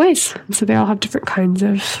in different ways. So they all have different kinds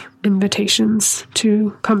of invitations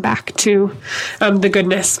to come back to the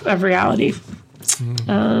goodness of reality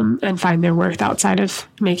and find their worth outside of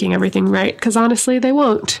making everything right, because honestly, they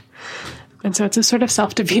won't. And so it's a sort of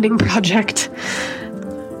self-defeating project.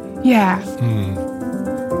 Yeah.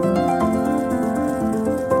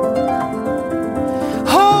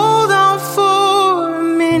 Hold on for a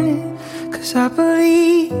minute, 'cause I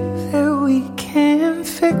believe that we can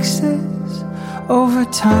fix this over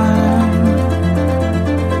time.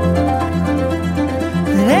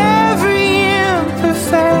 That every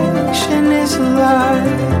imperfection is a lie,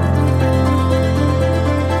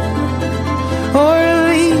 or at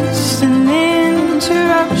least an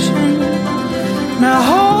interruption. Now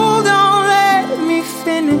hold on, let me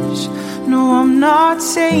finish. No, I'm not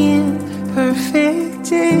saying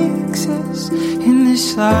perfect exists in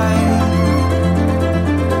this life,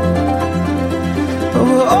 but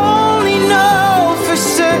we'll only know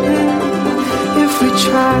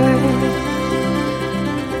try.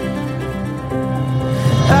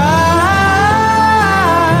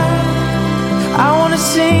 I wanna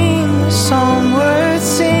sing a song worth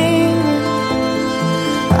singing.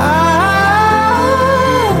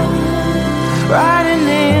 Write an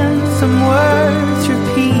anthem worth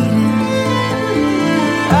repeating.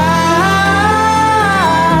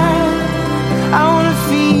 I wanna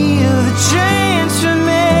feel the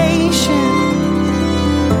transformation,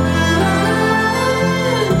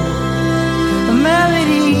 a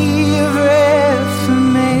melody of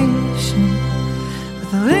reformation. But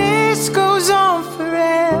the list goes on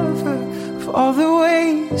forever of all the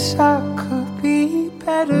ways I could be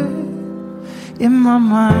better in my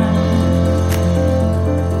mind.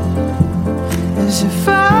 As if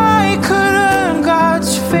I could earn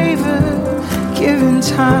God's favor given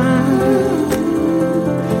time,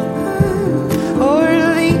 or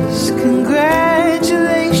at least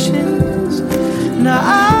congratulations. Now I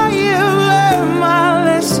have learned my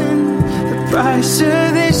lesson. The price of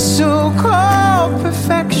this so-called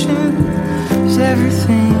perfection is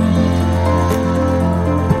everything.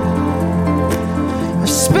 I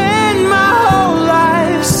spent my whole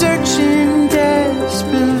life searching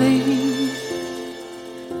desperately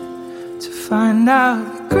to find out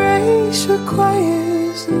that grace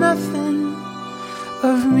requires nothing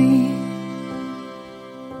of me.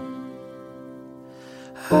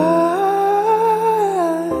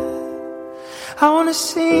 I wanna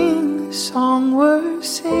sing a song worth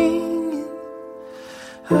singing.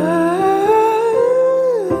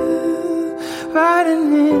 Write an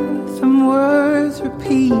anthem worth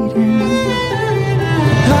repeating.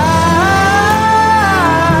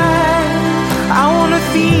 I wanna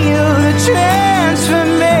feel the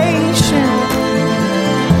transformation,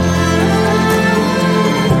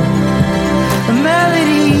 a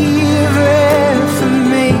melody of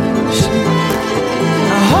reformation.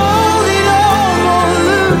 I hold it all more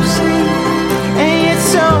loosely, and yet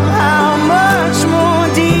somehow much more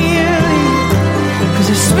dearly. 'Cause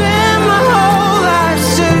I spent my whole life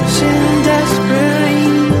searching desperately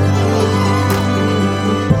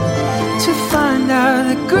to find out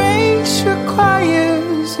that grace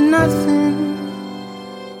requires nothing.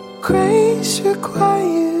 Grace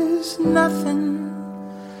requires nothing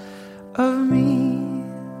of me.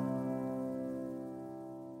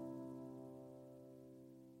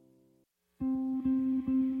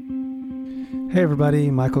 Hey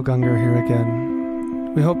everybody, Michael Gunger here again.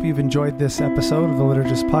 We hope you've enjoyed this episode of the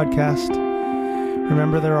Liturgist Podcast.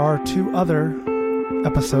 Remember, there are 2 other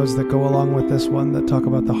episodes that go along with this one that talk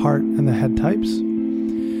about the heart and the head types.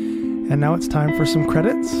 And now it's time for some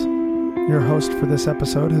credits. Your host for this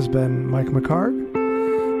episode has been Mike McCarg.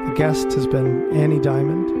 The guest has been Annie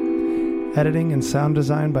Diamond. Editing and sound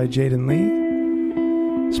design by Jaden Lee.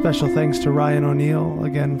 Special thanks to Ryan O'Neill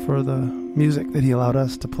again for the music that he allowed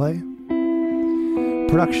us to play.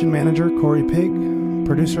 Production manager Corey Pig.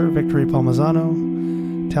 Producer Victory Palmazano.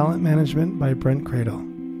 Talent management by Brent Cradle.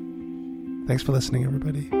 Thanks for listening,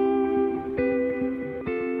 everybody.